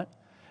night, right?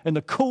 In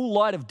the cool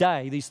light of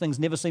day, these things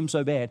never seem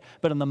so bad.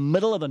 But in the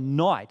middle of the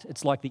night,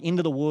 it's like the end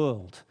of the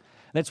world.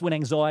 That's when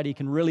anxiety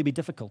can really be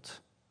difficult.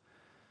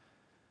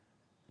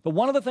 But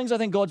one of the things I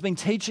think God's been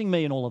teaching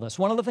me in all of this,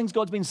 one of the things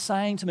God's been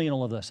saying to me in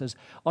all of this is,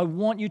 I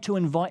want you to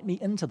invite me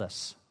into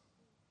this.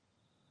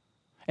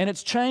 And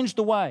it's changed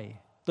the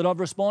way that I've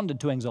responded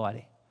to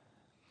anxiety.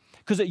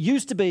 Because it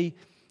used to be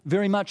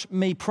very much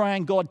me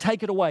praying, God,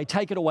 take it away,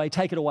 take it away,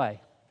 take it away.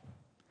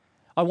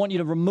 I want you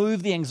to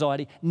remove the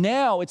anxiety.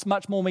 Now it's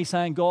much more me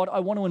saying, God, I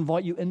want to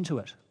invite you into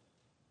it.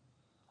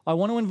 I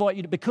want to invite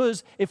you to,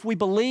 because if we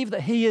believe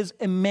that He is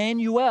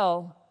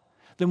Emmanuel,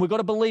 then we've got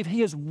to believe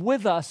He is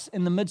with us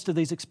in the midst of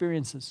these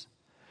experiences.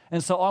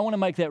 And so I want to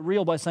make that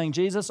real by saying,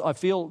 Jesus, I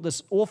feel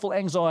this awful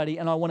anxiety,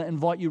 and I want to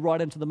invite you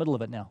right into the middle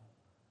of it now.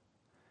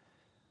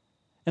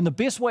 And the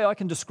best way I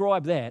can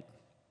describe that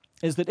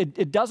is that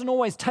it doesn't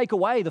always take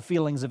away the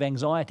feelings of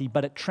anxiety,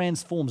 but it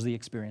transforms the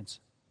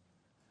experience.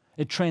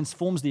 It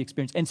transforms the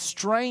experience. And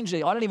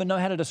strangely, I don't even know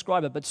how to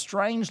describe it, but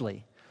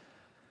strangely,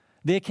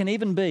 there can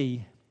even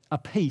be a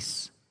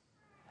peace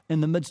in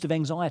the midst of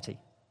anxiety.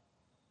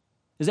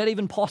 Is that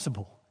even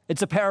possible?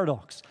 It's a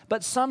paradox.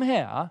 But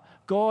somehow,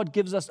 God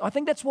gives us, I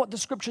think that's what the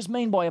scriptures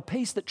mean by a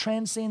peace that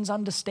transcends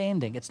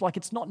understanding. It's like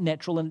it's not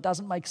natural and it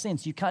doesn't make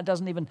sense.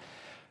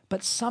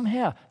 But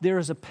somehow there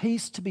is a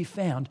peace to be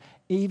found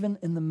even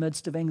in the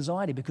midst of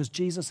anxiety, because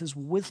Jesus is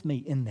with me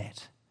in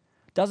that.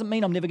 Doesn't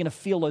mean I'm never going to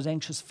feel those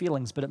anxious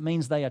feelings, but it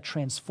means they are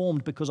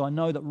transformed because I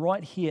know that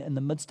right here in the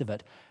midst of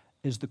it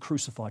is the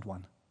crucified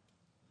one.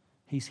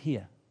 He's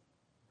here.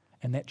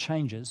 And that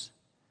changes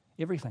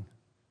everything.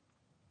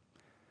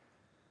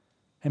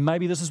 And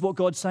maybe this is what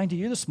God's saying to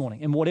you this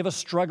morning. In whatever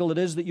struggle it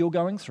is that you're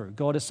going through,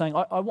 God is saying,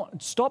 I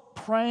want stop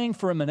praying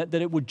for a minute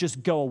that it would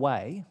just go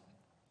away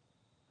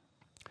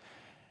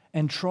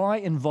and try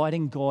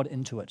inviting God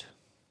into it,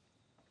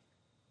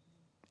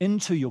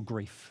 into your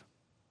grief,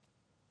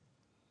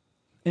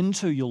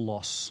 into your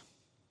loss,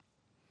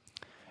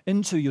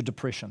 into your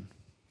depression,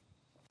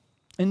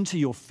 into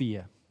your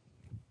fear,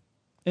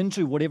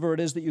 into whatever it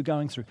is that you're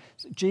going through.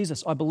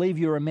 Jesus, I believe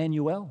you're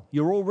Emmanuel.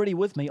 You're already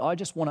with me. I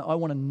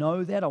want to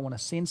know that. I want to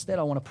sense that.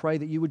 I want to pray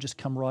that you would just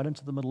come right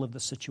into the middle of the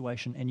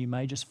situation, and you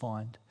may just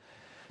find.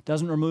 It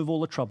doesn't remove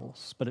all the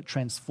troubles, but it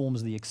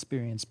transforms the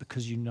experience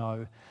because you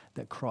know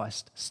that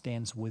Christ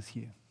stands with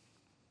you.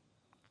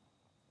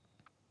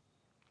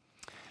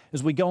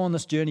 As we go on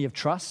this journey of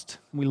trust,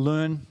 we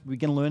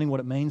begin learning what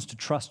it means to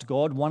trust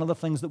God. One of the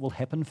things that will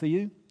happen for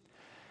you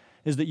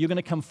is that you're going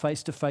to come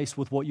face to face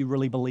with what you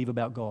really believe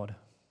about God.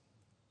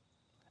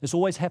 This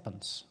always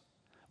happens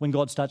when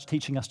God starts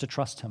teaching us to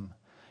trust Him.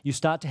 You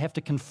start to have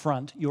to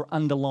confront your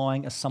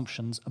underlying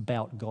assumptions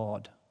about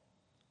God,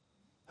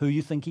 who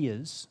you think he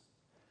is,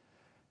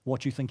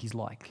 what you think he's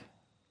like.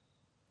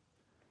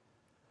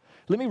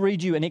 Let me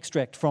read you an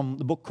extract from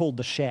the book called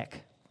The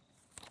Shack.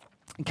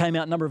 It came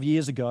out a number of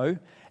years ago,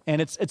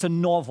 and it's a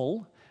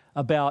novel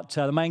about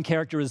the main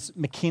character is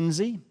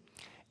Mackenzie,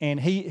 and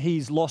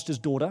he's lost his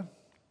daughter,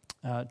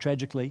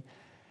 tragically.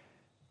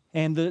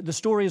 And the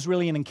story is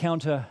really an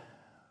encounter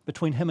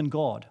between him and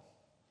God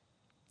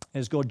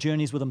as God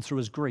journeys with him through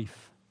his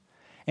grief.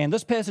 And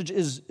this passage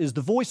is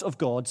the voice of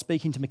God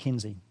speaking to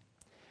Mackenzie.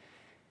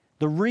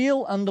 The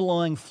real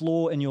underlying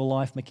flaw in your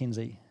life,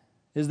 Mackenzie,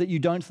 is that you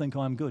don't think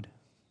I'm good.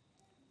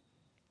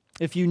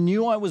 If you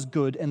knew I was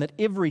good and that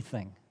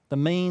everything, the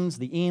means,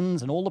 the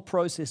ends, and all the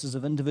processes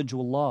of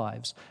individual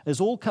lives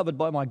is all covered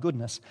by my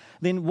goodness,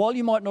 then while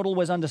you might not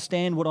always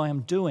understand what I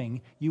am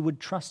doing, you would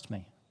trust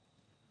me.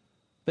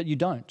 But you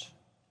don't.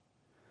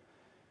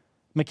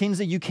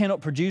 Mackenzie, you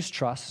cannot produce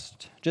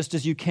trust, just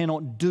as you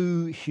cannot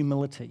do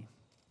humility.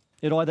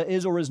 It either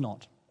is or is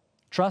not.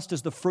 Trust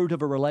is the fruit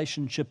of a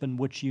relationship in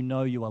which you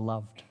know you are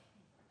loved.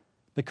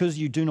 Because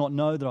you do not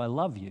know that I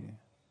love you,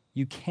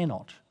 you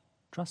cannot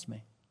trust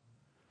me.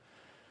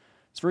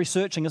 It's very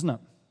searching, isn't it?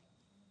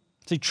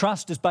 See,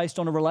 trust is based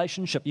on a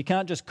relationship. You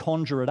can't just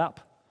conjure it up.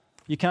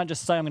 You can't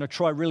just say, I'm going to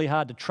try really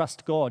hard to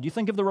trust God. You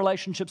think of the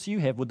relationships you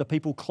have with the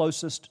people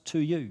closest to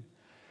you.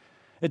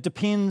 It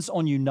depends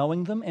on you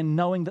knowing them and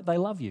knowing that they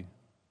love you.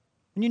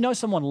 When you know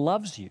someone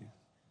loves you,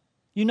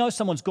 you know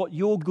someone's got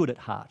your good at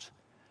heart,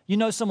 you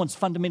know someone's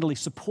fundamentally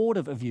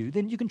supportive of you,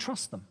 then you can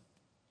trust them.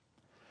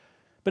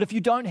 But if you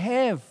don't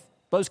have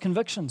those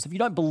convictions, if you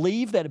don't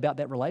believe that about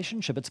that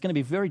relationship, it's going to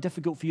be very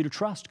difficult for you to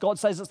trust. God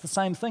says it's the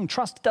same thing.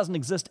 Trust doesn't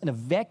exist in a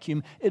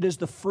vacuum. It is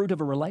the fruit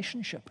of a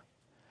relationship.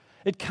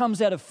 It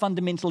comes out of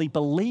fundamentally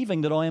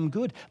believing that I am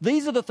good.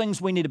 These are the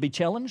things we need to be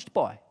challenged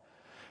by.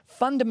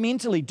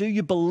 Fundamentally, do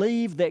you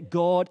believe that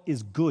God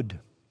is good?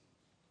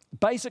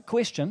 Basic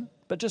question,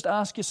 but just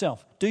ask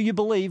yourself, do you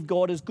believe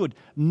God is good?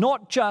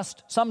 Not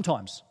just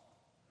sometimes,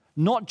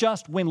 not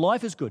just when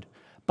life is good,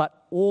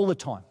 but all the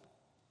time.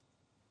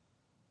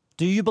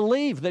 Do you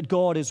believe that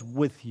God is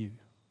with you,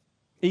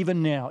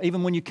 even now,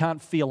 even when you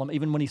can't feel him,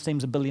 even when he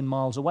seems a billion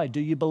miles away?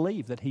 Do you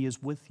believe that he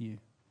is with you?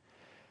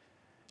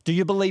 Do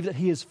you believe that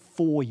he is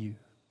for you?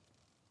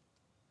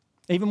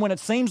 Even when it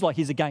seems like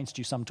he's against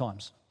you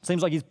sometimes. It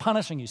seems like he's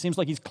punishing you. Seems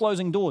like he's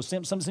closing doors.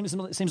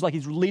 Seems like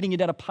he's leading you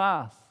down a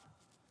path.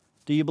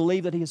 Do you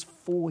believe that he is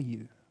for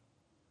you?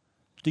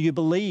 Do you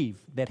believe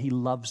that he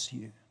loves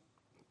you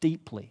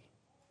deeply?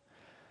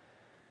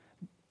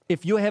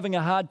 If you're having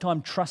a hard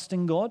time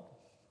trusting God,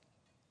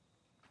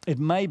 it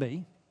may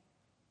be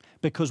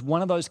because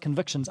one of those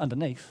convictions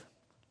underneath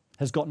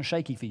has gotten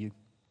shaky for you.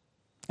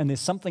 And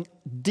there's something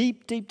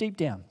deep, deep, deep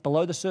down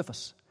below the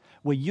surface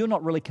where you're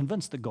not really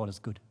convinced that God is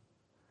good.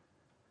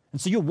 And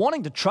so you're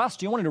wanting to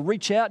trust, you're wanting to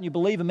reach out and you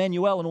believe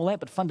Emmanuel and all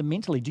that, but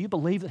fundamentally, do you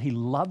believe that he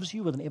loves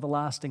you with an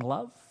everlasting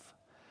love?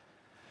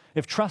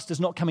 If trust is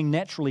not coming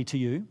naturally to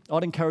you,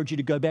 I'd encourage you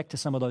to go back to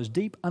some of those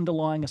deep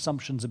underlying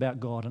assumptions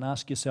about God and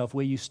ask yourself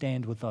where you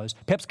stand with those.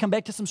 Perhaps come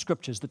back to some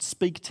scriptures that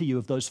speak to you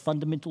of those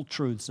fundamental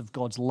truths of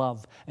God's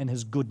love and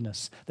his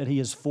goodness, that he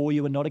is for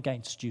you and not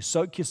against you.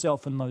 Soak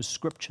yourself in those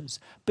scriptures.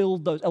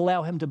 Build those,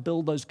 allow him to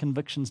build those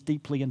convictions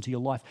deeply into your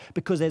life,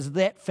 because as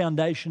that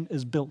foundation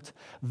is built,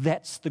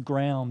 that's the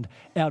ground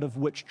out of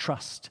which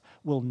trust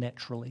will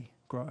naturally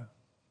grow.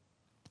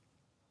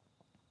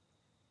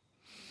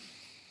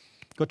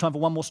 Got time for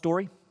one more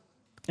story,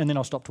 and then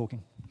I'll stop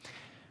talking.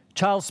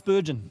 Charles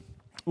Spurgeon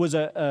was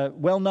a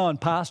well-known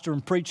pastor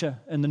and preacher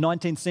in the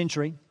 19th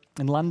century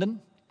in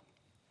London.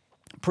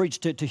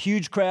 Preached to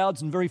huge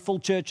crowds and very full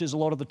churches a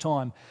lot of the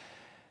time.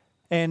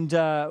 And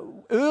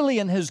early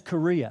in his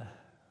career,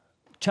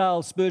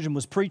 Charles Spurgeon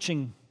was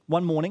preaching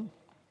one morning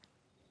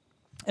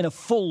in a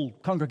full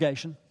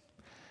congregation,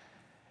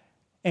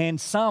 and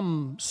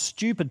some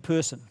stupid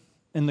person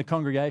in the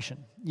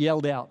congregation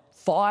yelled out,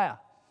 "Fire!"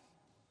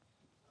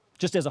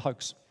 just as a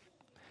hoax.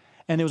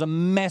 And there was a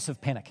massive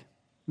panic,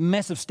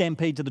 massive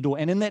stampede to the door.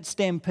 And in that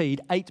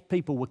stampede, 8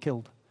 people were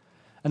killed.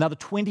 Another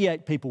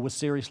 28 people were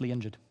seriously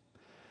injured.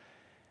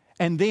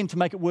 And then, to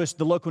make it worse,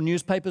 the local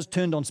newspapers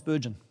turned on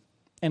Spurgeon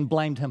and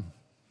blamed him.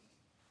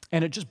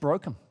 And it just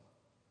broke him.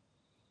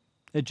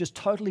 It just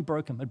totally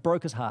broke him. It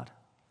broke his heart.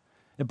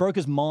 It broke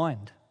his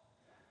mind.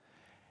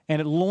 And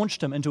it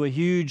launched him into a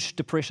huge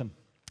depression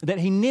that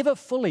he never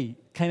fully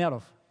came out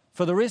of.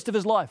 For the rest of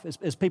his life,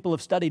 as people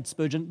have studied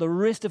Spurgeon, the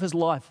rest of his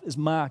life is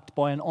marked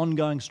by an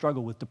ongoing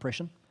struggle with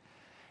depression.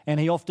 And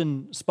he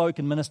often spoke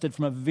and ministered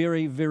from a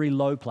very, very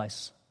low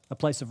place, a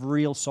place of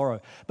real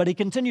sorrow. But he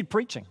continued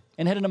preaching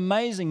and had an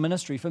amazing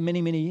ministry for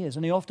many, many years.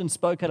 And he often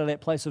spoke out of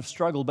that place of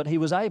struggle, but he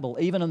was able,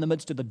 even in the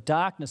midst of the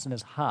darkness in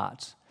his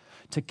heart,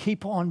 to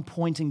keep on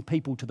pointing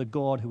people to the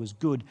God who is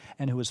good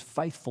and who is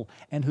faithful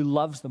and who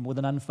loves them with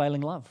an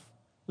unfailing love.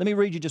 Let me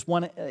read you just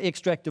one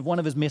extract of one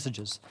of his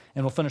messages,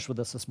 and we'll finish with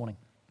this morning.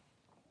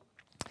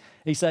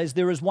 He says,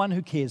 "There is one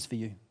who cares for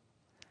you.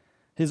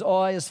 His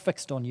eye is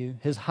fixed on you.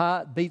 His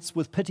heart beats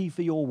with pity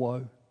for your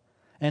woe,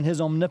 and his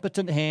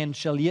omnipotent hand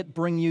shall yet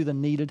bring you the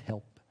needed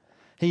help.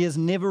 He has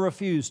never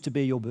refused to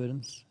bear your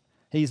burdens.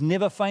 He's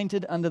never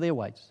fainted under their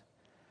weight.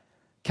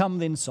 Come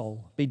then,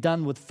 soul, be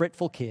done with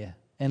fretful care,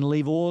 and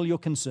leave all your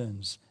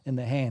concerns in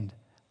the hand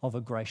of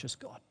a gracious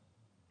God.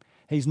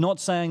 He's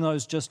not saying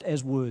those just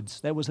as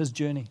words. That was his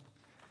journey.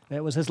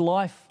 That was his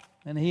life,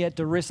 and he had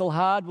to wrestle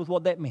hard with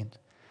what that meant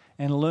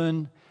and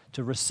learn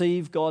to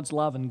receive God's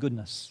love and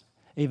goodness,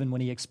 even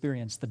when he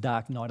experienced the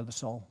dark night of the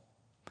soul.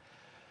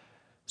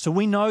 So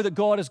we know that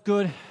God is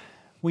good.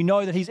 We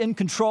know that he's in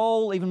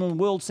control, even when the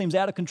world seems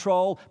out of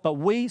control, but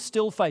we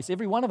still face,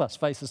 every one of us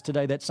faces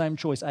today that same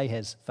choice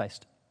Ahaz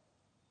faced.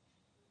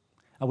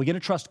 Are we going to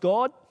trust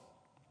God,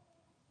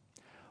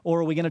 or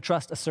are we going to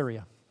trust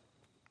Assyria?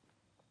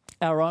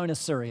 Our own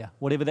Assyria,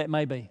 whatever that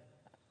may be.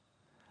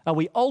 Are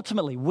we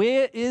ultimately,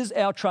 where is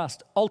our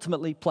trust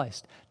ultimately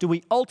placed? Do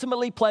we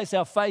ultimately place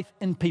our faith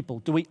in people?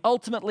 Do we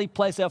ultimately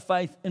place our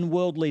faith in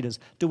world leaders?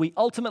 Do we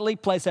ultimately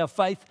place our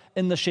faith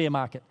in the share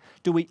market?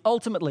 Do we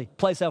ultimately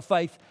place our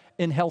faith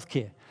in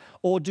healthcare?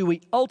 Or do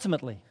we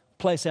ultimately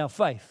place our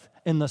faith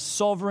in the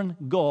sovereign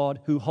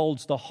God who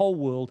holds the whole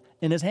world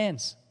in his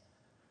hands?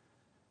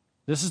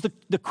 This is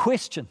the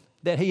question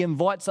that he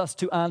invites us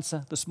to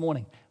answer this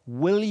morning.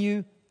 Will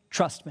you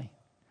trust me?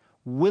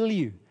 Will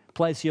you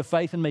place your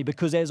faith in me?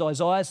 Because as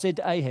Isaiah said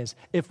to Ahaz,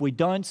 if we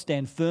don't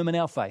stand firm in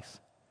our faith,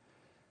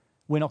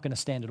 we're not going to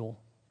stand at all.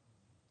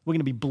 We're going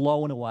to be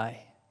blown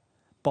away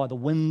by the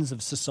winds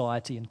of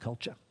society and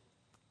culture.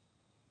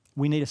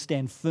 We need to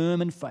stand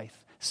firm in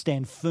faith,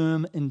 stand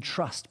firm in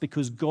trust,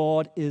 because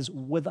God is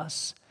with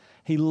us.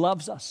 He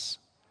loves us.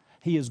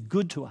 He is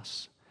good to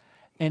us.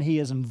 And he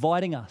is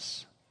inviting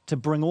us to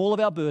bring all of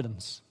our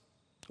burdens,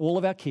 all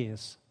of our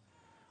cares,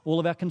 all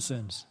of our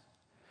concerns,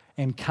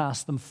 and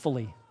cast them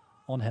fully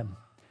on him,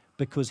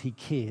 because he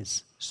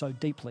cares so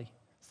deeply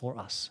for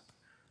us.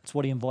 It's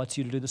what he invites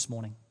you to do this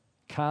morning.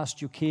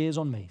 Cast your cares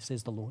on me,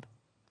 says the Lord,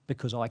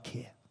 because I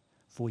care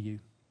for you.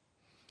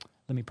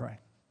 Let me pray.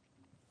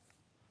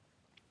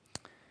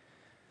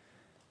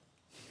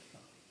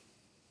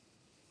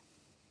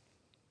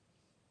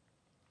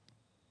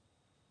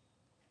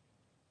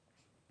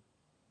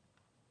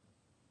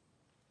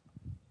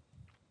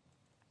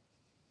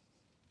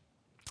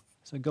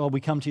 So God, we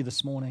come to you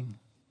this morning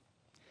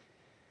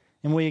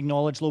and we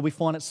acknowledge, Lord, we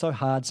find it so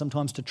hard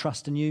sometimes to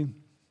trust in you.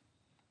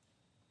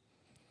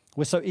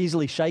 We're so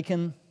easily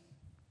shaken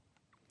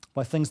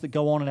by things that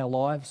go on in our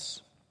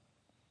lives,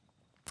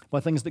 by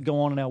things that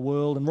go on in our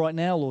world. And right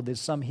now, Lord, there's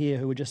some here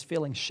who are just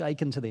feeling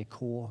shaken to their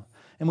core.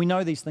 And we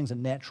know these things are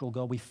natural,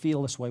 God. We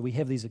feel this way. We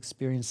have these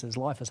experiences.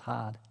 Life is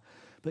hard.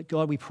 But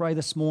God, we pray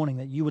this morning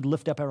that you would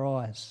lift up our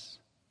eyes.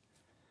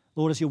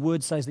 Lord, as your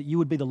word says, that you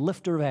would be the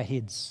lifter of our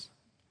heads.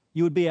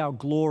 You would be our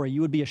glory.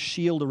 You would be a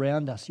shield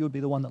around us. You would be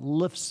the one that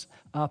lifts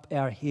up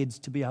our heads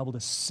to be able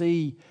to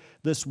see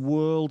this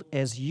world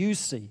as you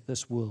see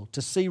this world,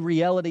 to see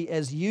reality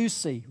as you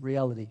see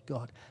reality,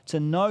 God, to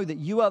know that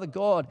you are the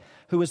God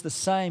who is the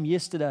same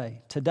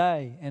yesterday,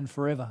 today, and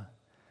forever.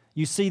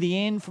 You see the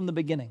end from the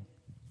beginning.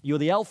 You're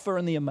the Alpha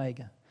and the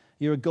Omega.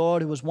 You're a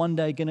God who is one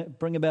day going to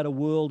bring about a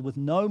world with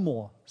no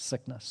more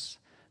sickness,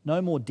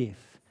 no more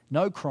death,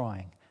 no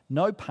crying,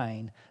 no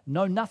pain,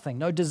 no nothing,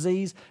 no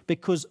disease,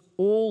 because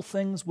all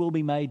things will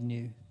be made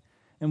new.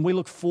 And we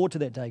look forward to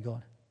that day,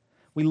 God.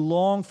 We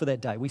long for that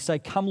day. We say,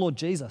 come, Lord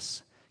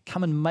Jesus,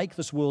 come and make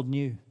this world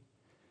new.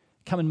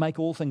 Come and make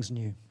all things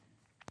new.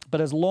 But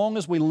as long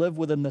as we live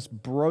within this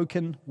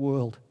broken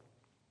world,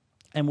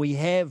 and we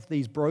have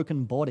these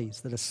broken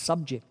bodies that are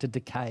subject to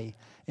decay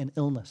and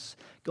illness,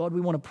 God,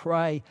 we want to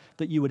pray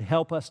that you would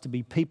help us to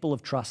be people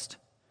of trust.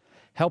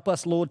 Help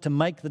us, Lord, to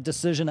make the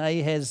decision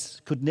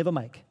Ahaz could never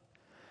make,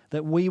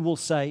 that we will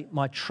say,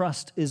 my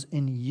trust is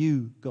in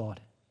you,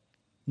 God,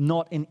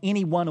 not in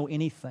anyone or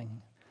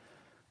anything.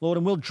 Lord,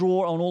 and we'll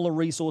draw on all the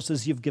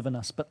resources you've given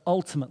us, but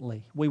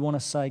ultimately we want to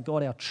say,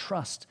 God, our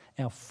trust,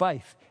 our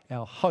faith,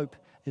 our hope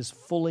is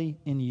fully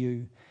in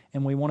you.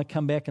 And we want to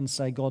come back and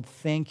say, God,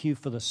 thank you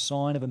for the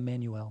sign of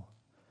Emmanuel.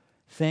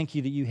 Thank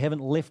you that you haven't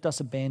left us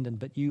abandoned,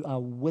 but you are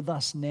with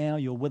us now.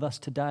 You're with us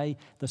today.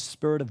 The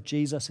Spirit of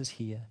Jesus is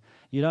here.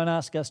 You don't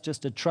ask us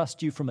just to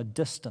trust you from a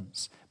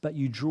distance, but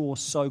you draw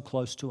so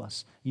close to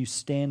us. You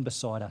stand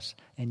beside us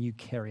and you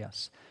carry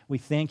us. We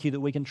thank you that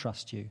we can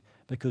trust you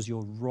because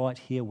you're right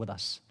here with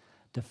us,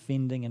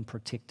 defending and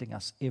protecting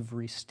us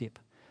every step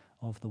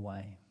of the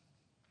way.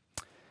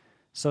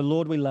 So,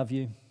 Lord, we love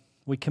you.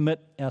 We commit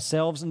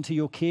ourselves into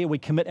your care. We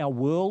commit our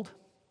world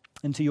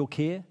into your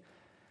care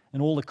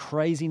and all the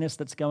craziness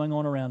that's going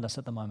on around us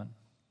at the moment.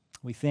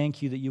 We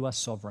thank you that you are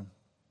sovereign.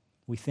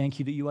 We thank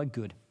you that you are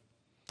good.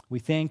 We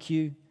thank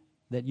you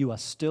that you are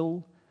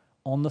still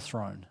on the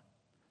throne,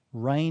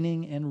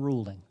 reigning and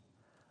ruling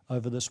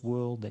over this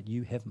world that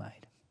you have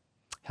made.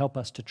 Help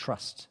us to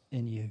trust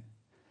in you.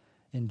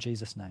 In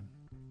Jesus' name,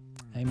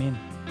 amen.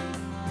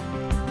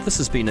 This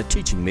has been a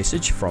teaching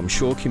message from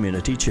Shore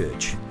Community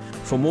Church.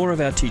 For more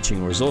of our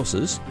teaching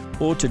resources,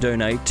 or to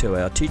donate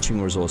to our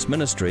teaching resource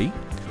ministry,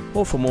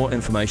 or for more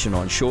information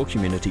on Shore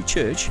Community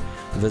Church,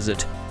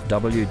 visit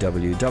www.shore.org.nz.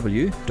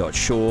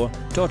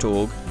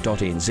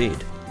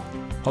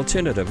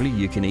 Alternatively,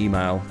 you can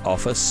email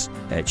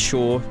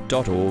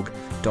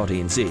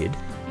office@shore.org.nz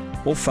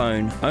or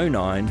phone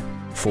 09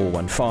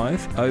 415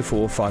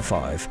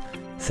 0455.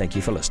 Thank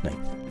you for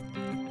listening.